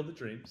could kill the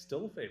dream.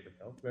 Still a favorite,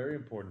 though. Very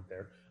important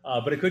there.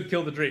 But it could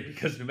kill the dream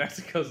because New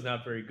Mexico's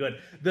not very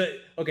good.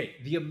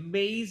 The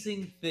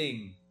amazing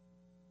thing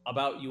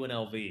about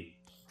UNLV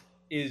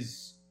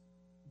is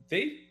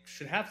they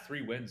should have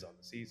 3 wins on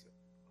the season.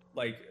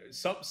 Like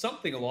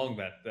something along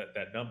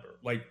that number.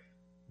 Like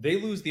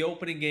they lose the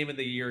opening game of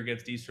the year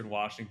against Eastern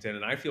Washington,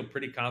 and I feel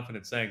pretty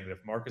confident saying that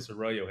if Marcus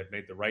Arroyo had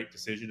made the right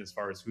decision as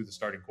far as who the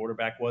starting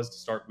quarterback was to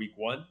start week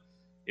 1,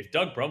 if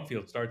Doug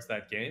Brumfield starts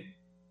that game,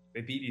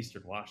 they beat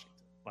Eastern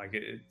Washington. Like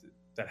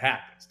that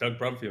happens. Doug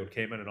Brumfield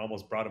came in and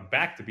almost brought him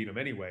back to beat him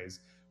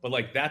anyways. But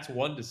like that's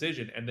one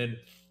decision. And then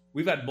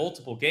we've had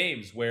multiple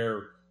games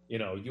where, you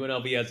know,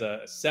 UNLV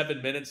has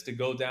 7 minutes to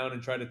go down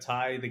and try to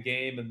tie the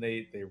game and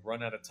they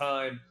run out of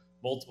time.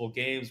 Multiple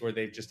games where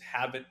they just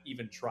haven't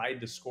even tried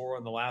to score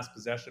on the last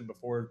possession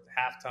before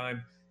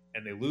halftime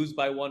and they lose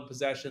by 1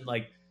 possession.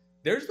 Like,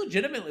 there's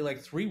legitimately like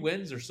 3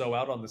 wins or so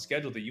out on the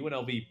schedule that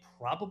UNLV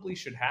probably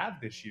should have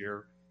this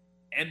year,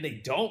 and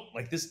they don't.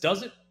 Like,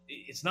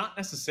 it's not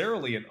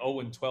necessarily an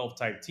 0-12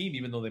 type team,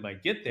 even though they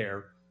might get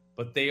there,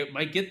 but they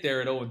might get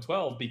there at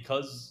 0-12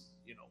 because,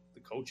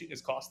 the coaching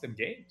has cost them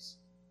games.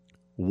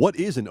 What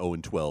is an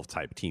 0-12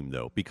 type team,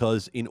 though?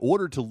 Because in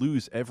order to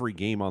lose every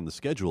game on the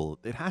schedule,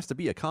 it has to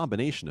be a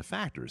combination of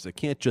factors. It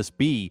can't just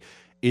be,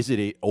 is it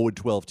a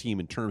 0-12 team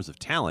in terms of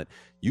talent?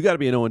 You got to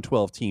be an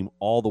 0-12 team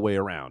all the way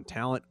around.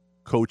 Talent,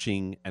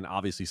 coaching, and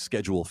obviously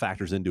schedule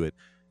factors into it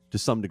to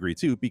some degree,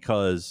 too,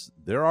 because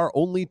there are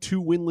only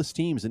 2 winless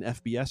teams in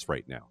FBS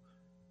right now.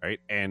 Right?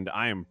 And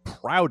I am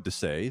proud to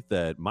say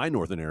that my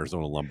Northern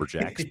Arizona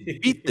Lumberjacks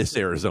beat this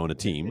Arizona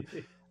team.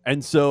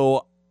 And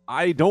so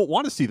I don't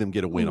want to see them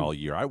get a win all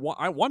year. I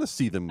want to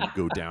see them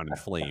go down in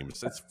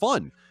flames. It's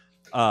fun.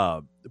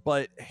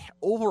 But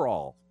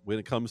overall, when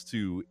it comes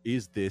to,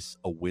 is this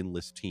a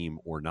winless team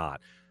or not?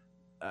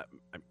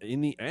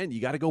 In the end, you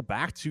got to go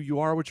back to,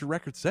 you are what your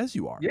record says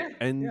you are. Yeah,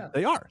 and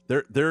they are.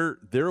 They're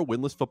a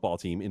winless football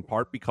team, in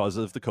part because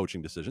of the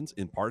coaching decisions,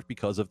 in part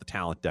because of the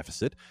talent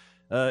deficit,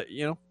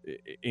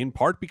 in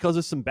part because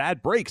of some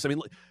bad breaks. I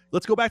mean,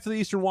 let's go back to the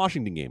Eastern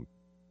Washington game.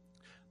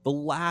 The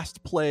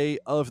last play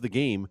of the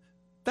game,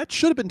 that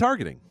should have been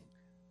targeting.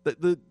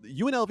 The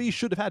UNLV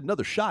should have had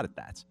another shot at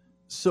that.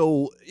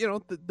 So,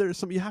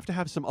 there's you have to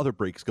have some other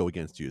breaks go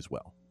against you as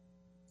well.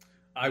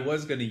 I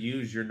was going to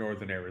use your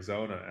Northern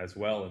Arizona as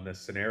well in this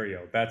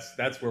scenario.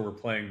 That's where we're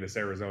playing this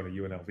Arizona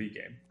UNLV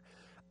game.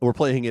 We're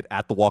playing it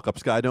at the Walk-Up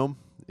Sky Dome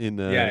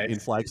in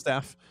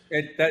Flagstaff.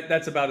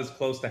 That's about as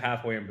close to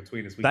halfway in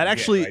between as we that can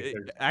actually get,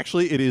 right?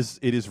 Actually it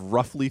is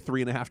roughly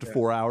 3.5 to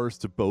 4 hours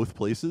to both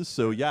places.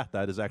 So yeah,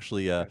 that is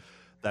actually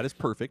that is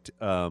perfect.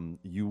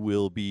 You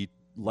will be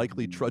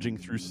likely trudging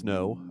through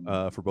snow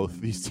for both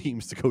of these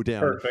teams to go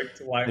down.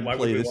 Perfect. Why and would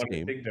play we this want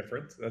game. anything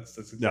different? That's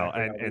exactly no,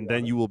 and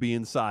then you will be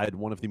inside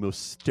one of the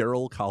most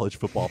sterile college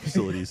football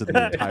facilities in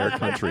the entire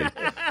country.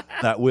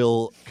 That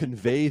will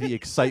convey the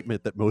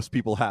excitement that most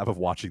people have of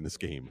watching this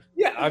game.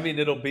 Yeah, I mean,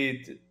 it'll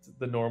be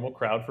the normal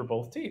crowd for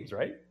both teams,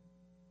 right?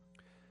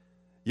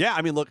 Yeah,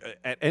 I mean, look,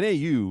 at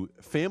NAU,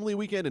 family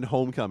weekend and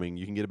homecoming,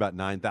 you can get about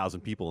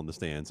 9,000 people in the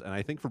stands. And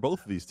I think for both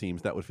of these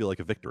teams, that would feel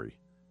like a victory.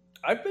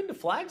 I've been to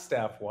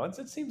Flagstaff once.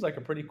 It seems like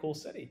a pretty cool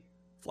city.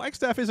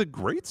 Flagstaff is a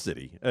great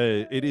city.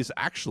 It is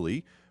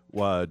actually,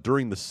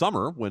 during the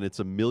summer, when it's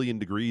 1,000,000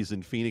 degrees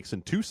in Phoenix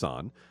and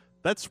Tucson,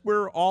 that's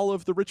where all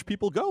of the rich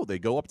people go. They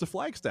go up to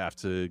Flagstaff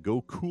to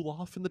go cool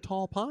off in the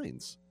tall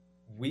pines.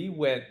 We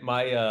went,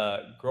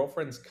 my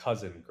girlfriend's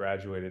cousin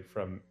graduated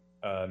from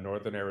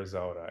Northern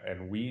Arizona,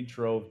 and we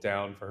drove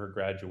down for her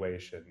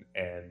graduation,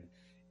 and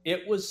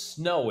it was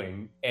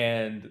snowing,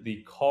 and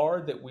the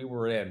car that we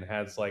were in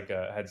had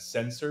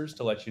sensors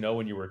to let you know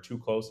when you were too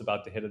close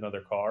about to hit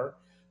another car.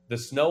 The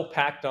snow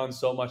packed on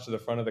so much to the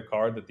front of the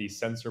car that the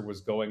sensor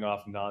was going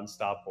off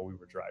nonstop while we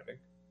were driving.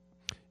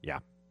 Yeah.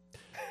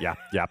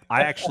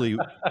 I actually,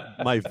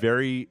 my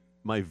very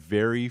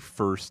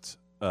first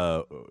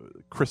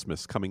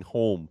Christmas coming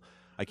home,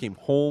 I came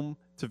home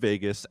to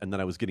Vegas, and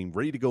then I was getting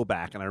ready to go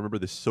back, and I remember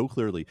this so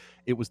clearly.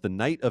 It was the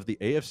night of the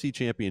AFC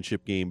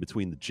Championship game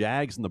between the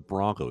Jags and the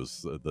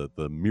Broncos,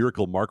 the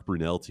Miracle Mark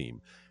Brunell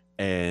team.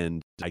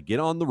 And I get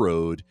on the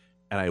road,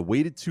 and I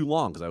waited too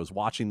long because I was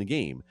watching the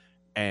game,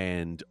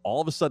 and all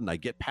of a sudden I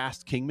get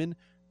past Kingman,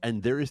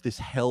 and there is this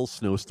hell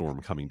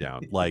snowstorm coming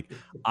down. Like,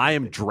 I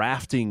am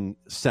drafting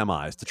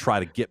semis to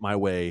try to get my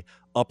way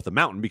up the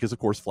mountain because, of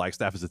course,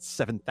 Flagstaff is at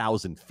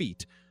 7,000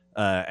 feet.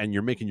 And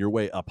you're making your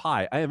way up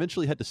high. I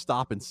eventually had to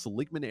stop in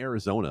Seligman,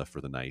 Arizona for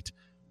the night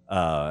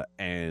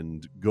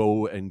and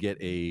go and get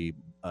a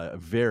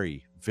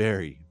very,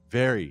 very,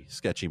 very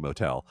sketchy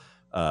motel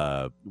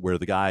where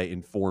the guy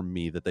informed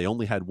me that they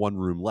only had one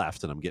room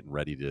left, and I'm getting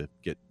ready to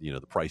get the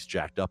price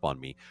jacked up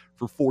on me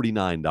for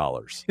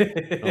 $49.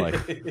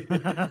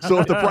 So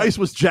if the price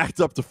was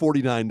jacked up to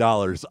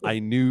 $49, I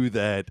knew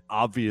that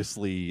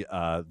obviously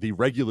the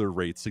regular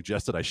rate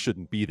suggested I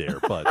shouldn't be there,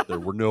 but there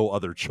were no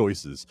other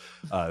choices.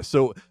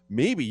 So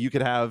maybe you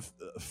could have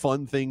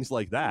fun things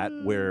like that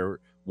where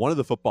one of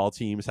the football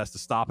teams has to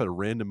stop at a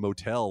random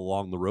motel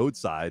along the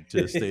roadside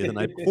to stay the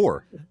night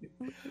before.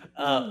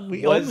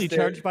 We only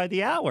charge by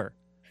the hour.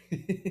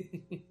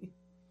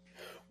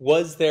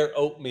 Was there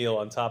oatmeal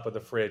on top of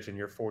the fridge in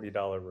your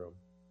 $40 room?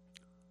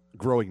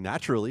 Growing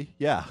naturally,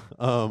 yeah.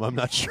 I'm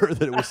not sure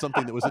that it was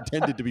something that was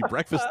intended to be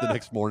breakfast the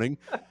next morning.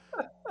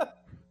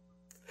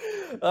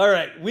 All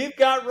right, we've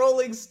got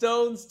Rolling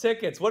Stones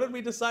tickets. What did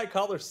we decide?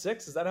 Caller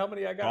 6? Is that how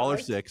many I got? Caller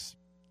right? 6.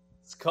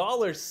 It's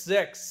caller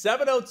 6.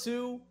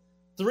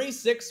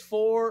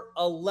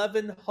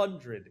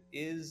 702-364-1100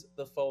 is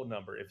the phone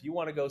number. If you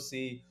want to go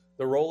see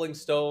the Rolling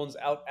Stones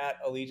out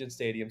at Allegiant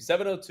Stadium,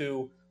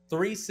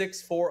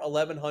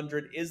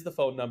 702-364-1100 is the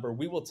phone number.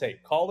 We will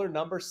take caller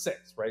number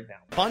 6 right now.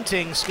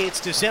 Bunting skates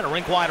to center,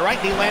 rink wide right.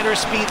 Nylander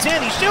speeds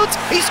in, he shoots,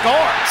 he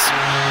scores!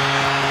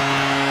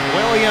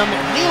 William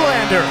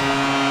Nylander,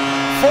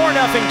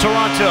 4-0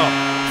 Toronto,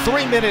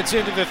 3 minutes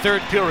into the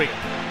third period.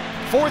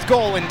 4th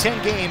goal in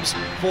 10 games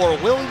for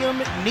William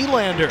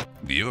Nylander.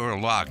 You're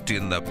locked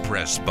in the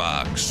press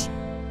box.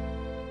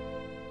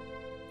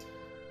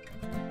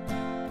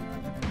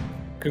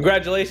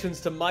 Congratulations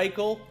to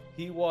Michael.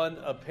 He won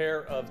a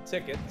pair of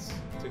tickets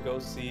to go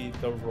see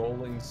the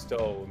Rolling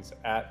Stones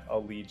at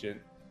Allegiant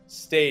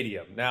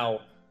Stadium. Now,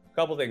 a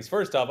couple things.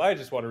 First off, I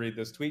just want to read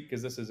this tweet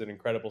because this is an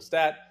incredible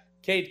stat.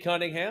 Cade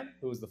Cunningham,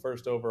 who was the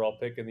first overall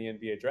pick in the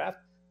NBA draft,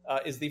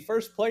 is the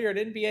first player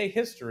in NBA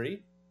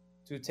history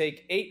to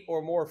take 8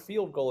 or more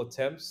field goal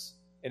attempts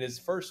in his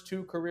first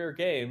 2 career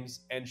games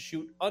and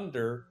shoot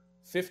under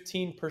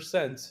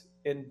 15%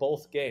 in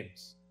both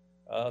games.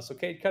 So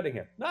Cade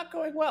Cunningham, not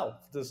going well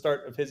for the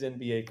start of his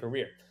NBA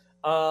career.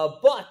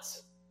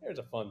 But here's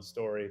a fun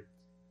story.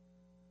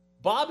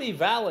 Bobby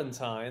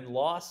Valentine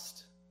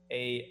lost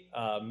a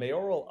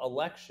mayoral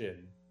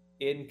election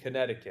in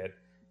Connecticut,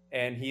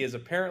 and he is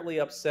apparently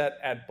upset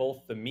at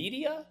both the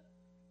media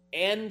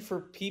and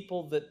for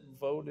people that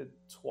voted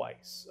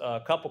twice.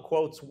 A couple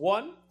quotes.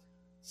 One,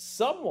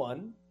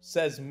 someone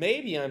says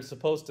maybe I'm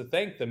supposed to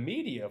thank the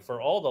media for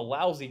all the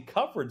lousy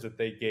coverage that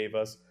they gave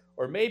us,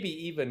 or maybe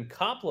even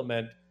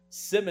compliment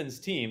Simmons'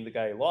 team, the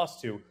guy he lost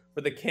to,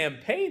 for the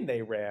campaign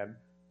they ran,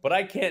 but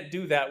I can't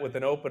do that with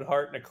an open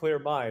heart and a clear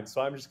mind,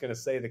 so I'm just going to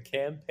say the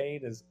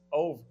campaign is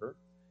over.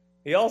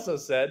 He also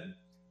said,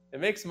 it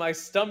makes my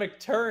stomach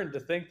turn to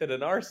think that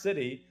in our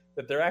city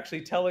that they're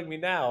actually telling me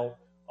now,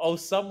 oh,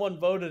 someone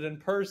voted in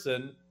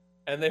person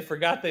and they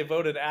forgot they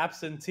voted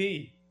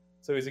absentee.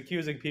 So he's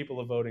accusing people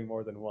of voting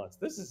more than once.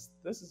 This is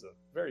a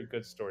very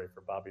good story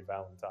for Bobby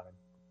Valentine.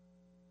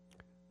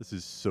 This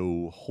is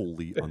so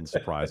wholly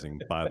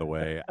unsurprising, by the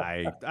way.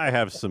 I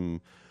have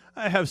some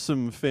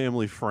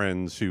family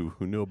friends who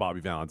know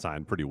Bobby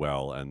Valentine pretty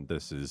well, and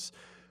this is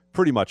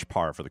pretty much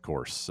par for the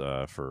course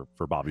for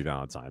Bobby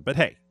Valentine. But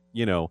hey,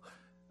 you know,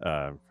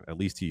 at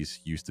least he's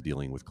used to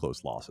dealing with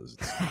close losses.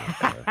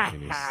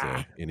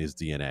 It's in his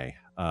DNA.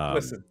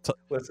 Listen.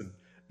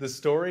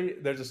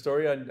 There's a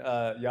story on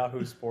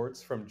Yahoo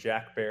Sports from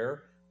Jack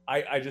Bear.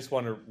 I just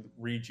want to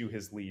read you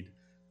his lead.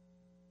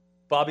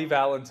 Bobby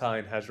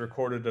Valentine has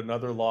recorded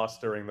another loss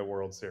during the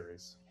World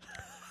Series.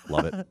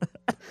 Love it.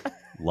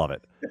 Love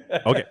it.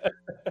 Okay.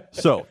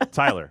 So,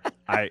 Tyler,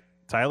 I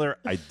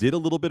did a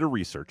little bit of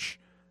research,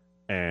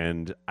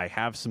 and I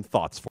have some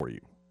thoughts for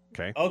you.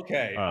 Okay.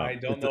 Okay. I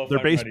don't know if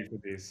I'm ready for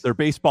these. They're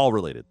baseball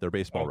related.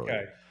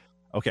 Related.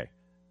 Okay.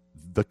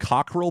 The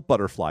Cockrell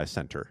Butterfly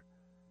Center,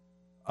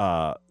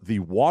 the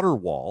Water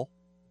Wall,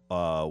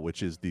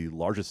 which is the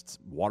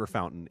largest water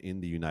fountain in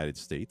the United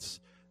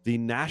States, the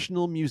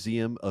National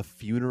Museum of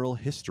Funeral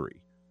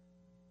History.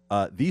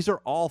 These are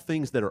all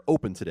things that are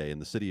open today in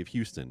the city of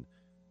Houston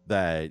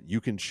that you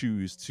can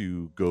choose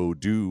to go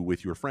do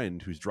with your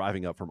friend who's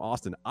driving up from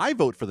Austin. I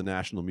vote for the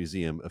National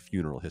Museum of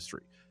Funeral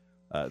History.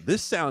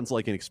 This sounds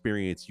like an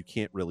experience you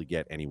can't really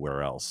get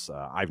anywhere else.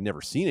 I've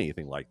never seen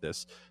anything like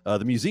this.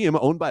 The museum,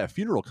 owned by a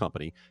funeral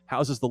company,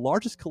 houses the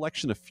largest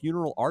collection of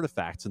funeral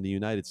artifacts in the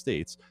United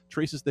States,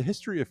 traces the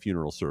history of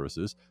funeral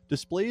services,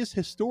 displays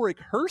historic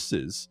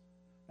hearses,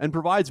 and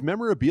provides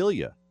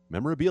memorabilia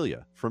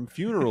from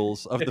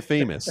funerals of the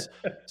famous,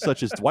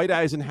 such as Dwight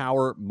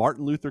Eisenhower,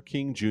 Martin Luther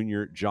King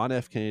Jr., John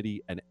F.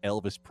 Kennedy, and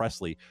Elvis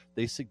Presley.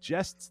 They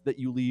suggest that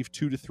you leave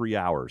 2 to 3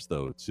 hours,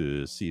 though,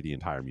 to see the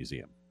entire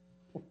museum.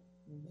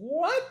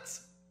 What?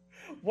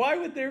 Why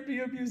would there be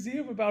a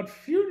museum about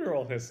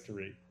funeral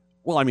history?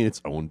 Well, I mean,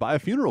 it's owned by a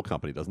funeral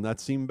company. Doesn't that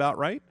seem about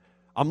right?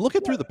 I'm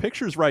looking through the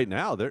pictures right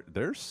now.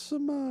 There's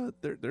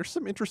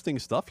some interesting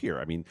stuff here.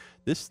 I mean,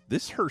 this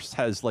hearse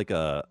has like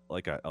a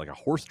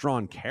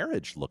horse-drawn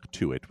carriage look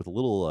to it with a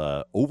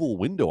little oval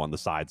window on the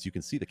side so you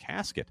can see the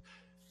casket.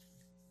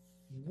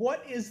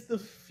 What is the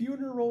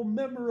funeral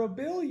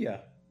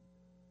memorabilia?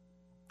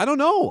 I don't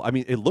know. I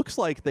mean, it looks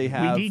like they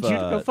have. We need you to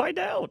go find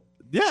out.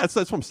 Yeah, that's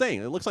what I'm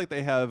saying. It looks like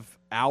they have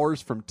hours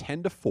from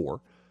 10 to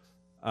 4.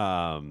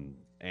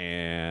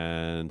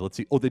 And let's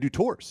see. Oh, they do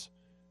tours.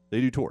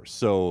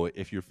 So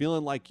if you're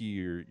feeling like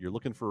you're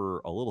looking for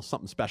a little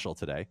something special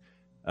today,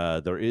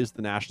 there is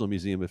the National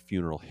Museum of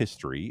Funeral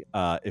History.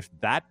 If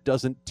that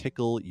doesn't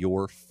tickle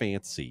your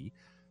fancy,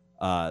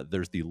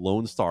 there's the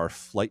Lone Star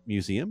Flight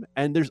Museum,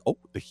 and there's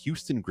the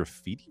Houston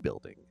Graffiti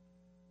Building.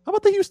 How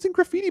about the Houston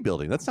Graffiti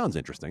Building? That sounds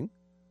interesting.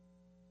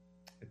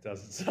 It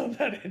doesn't sound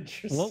that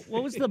interesting.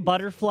 What was the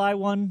butterfly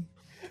one?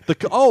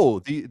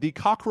 The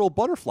Cockrell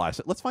Butterfly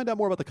Center. Let's find out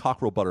more about the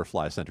Cockrell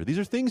Butterfly Center. These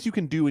are things you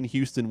can do in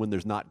Houston when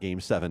there's not Game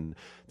 7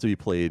 to be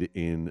played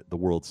in the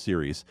World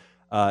Series.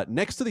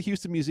 Next to the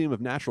Houston Museum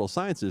of Natural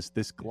Sciences,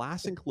 this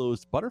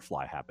glass-enclosed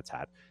butterfly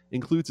habitat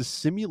includes a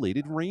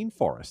simulated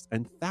rainforest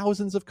and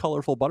thousands of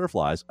colorful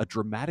butterflies, a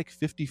dramatic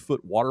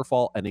 50-foot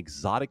waterfall, and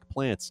exotic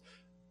plants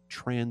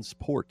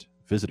transport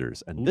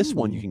visitors. And this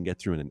one you can get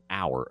through in an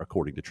hour,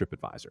 according to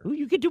TripAdvisor. Ooh,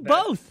 you could do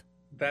both.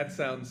 That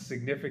sounds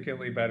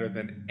significantly better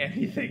than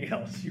anything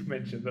else you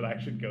mentioned that I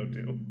should go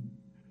to.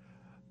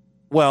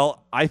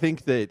 Well, I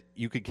think that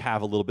you could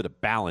have a little bit of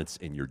balance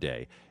in your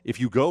day. If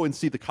you go and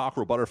see the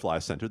Cockrell Butterfly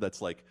Center,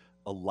 that's like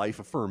a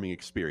life-affirming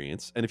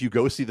experience. And if you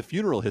go see the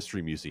Funeral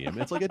History Museum,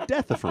 it's like a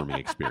death-affirming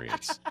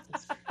experience.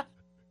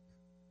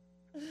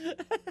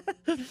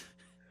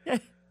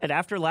 And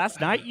after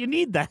last night, you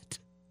need that.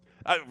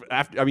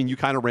 I mean, you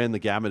kind of ran the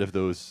gamut of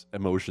those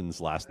emotions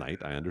last night.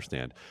 I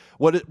understand.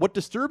 What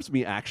disturbs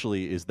me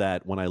actually is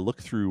that when I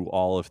look through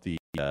all of the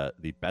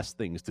best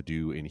things to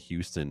do in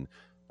Houston,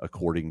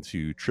 according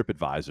to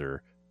TripAdvisor,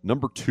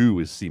 number 2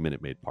 is See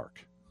Minute Maid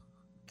Park.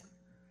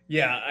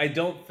 Yeah, I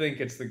don't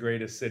think it's the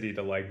greatest city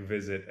to like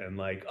visit and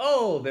like,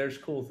 oh, there's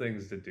cool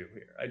things to do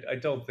here. I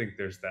don't think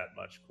there's that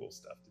much cool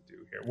stuff to do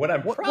here. What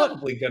I'm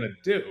probably going to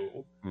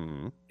do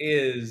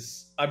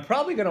is I'm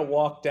probably going to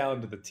walk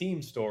down to the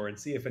team store and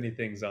see if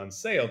anything's on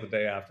sale the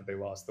day after they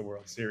lost the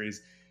World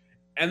Series.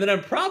 And then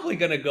I'm probably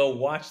going to go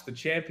watch the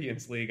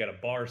Champions League at a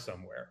bar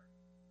somewhere.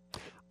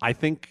 I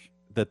think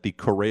that the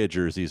Correa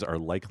jerseys are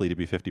likely to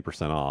be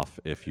 50% off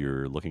if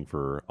you're looking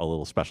for a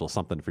little special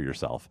something for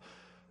yourself.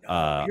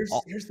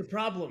 Here's the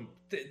problem.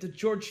 The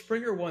George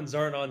Springer ones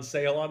aren't on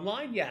sale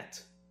online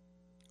yet.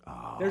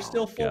 They're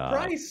still full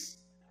price.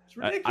 It's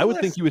ridiculous. I would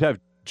think you would have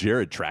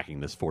Jared tracking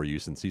this for you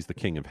since he's the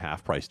king of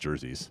half-price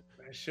jerseys.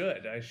 I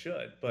should.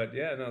 But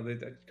yeah, no, they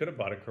could have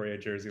bought a Correa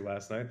jersey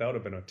last night. That would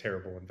have been a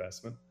terrible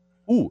investment.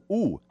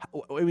 Ooh.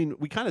 I mean,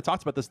 we kind of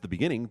talked about this at the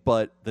beginning,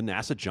 but the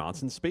NASA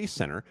Johnson Space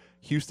Center,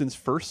 Houston's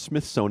first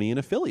Smithsonian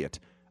affiliate,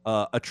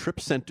 a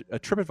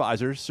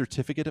TripAdvisor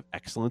Certificate of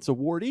Excellence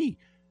awardee.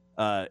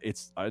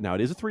 It's now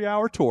it is a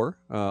 3-hour tour,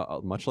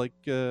 much like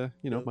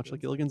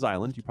Gilligan's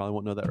Island. You probably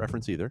won't know that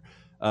reference either.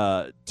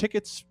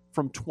 Tickets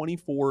from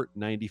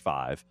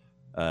 $24.95.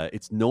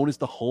 It's known as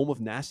the home of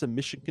NASA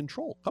Mission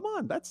Control. Come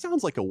on, that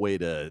sounds like a way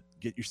to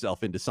get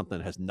yourself into something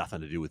that has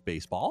nothing to do with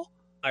baseball.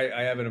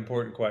 I have an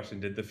important question.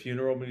 Did the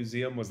Funeral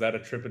Museum, was that a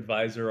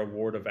TripAdvisor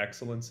Award of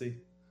Excellency?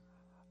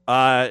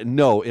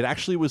 No, it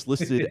actually was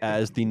listed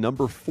as the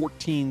number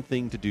 14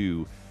 thing to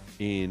do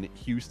in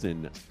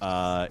Houston.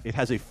 It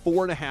has a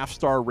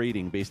 4.5-star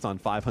rating based on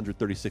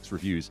 536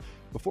 reviews.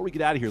 Before we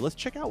get out of here, let's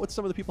check out what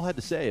some of the people had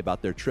to say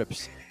about their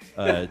trips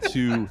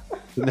to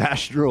the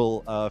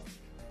National.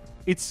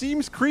 It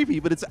seems creepy,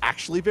 but it's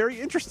actually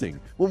very interesting.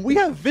 When we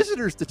have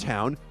visitors to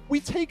town, we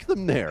take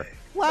them there.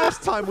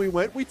 Last time we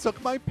went, we took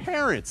my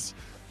parents.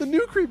 The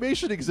new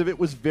cremation exhibit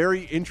was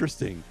very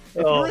interesting.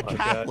 If you're a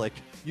Catholic,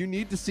 you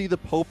need to see the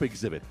Pope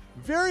exhibit.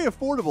 Very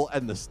affordable,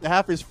 and the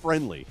staff is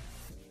friendly.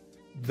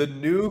 The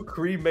new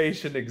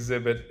cremation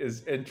exhibit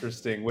is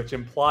interesting, which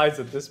implies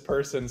that this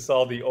person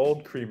saw the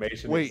old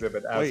cremation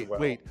exhibit as well.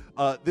 Wait.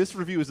 This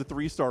review is a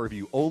 3-star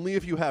review. Only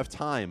if you have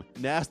time.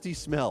 Nasty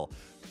smell.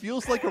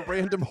 Feels like a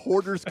random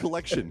hoarder's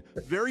collection.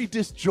 Very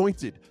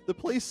disjointed. The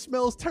place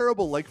smells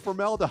terrible, like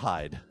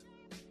formaldehyde.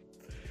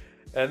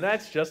 And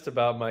that's just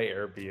about my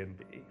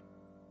Airbnb.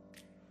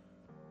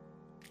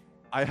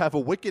 I have a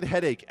wicked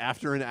headache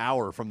after an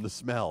hour from the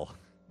smell.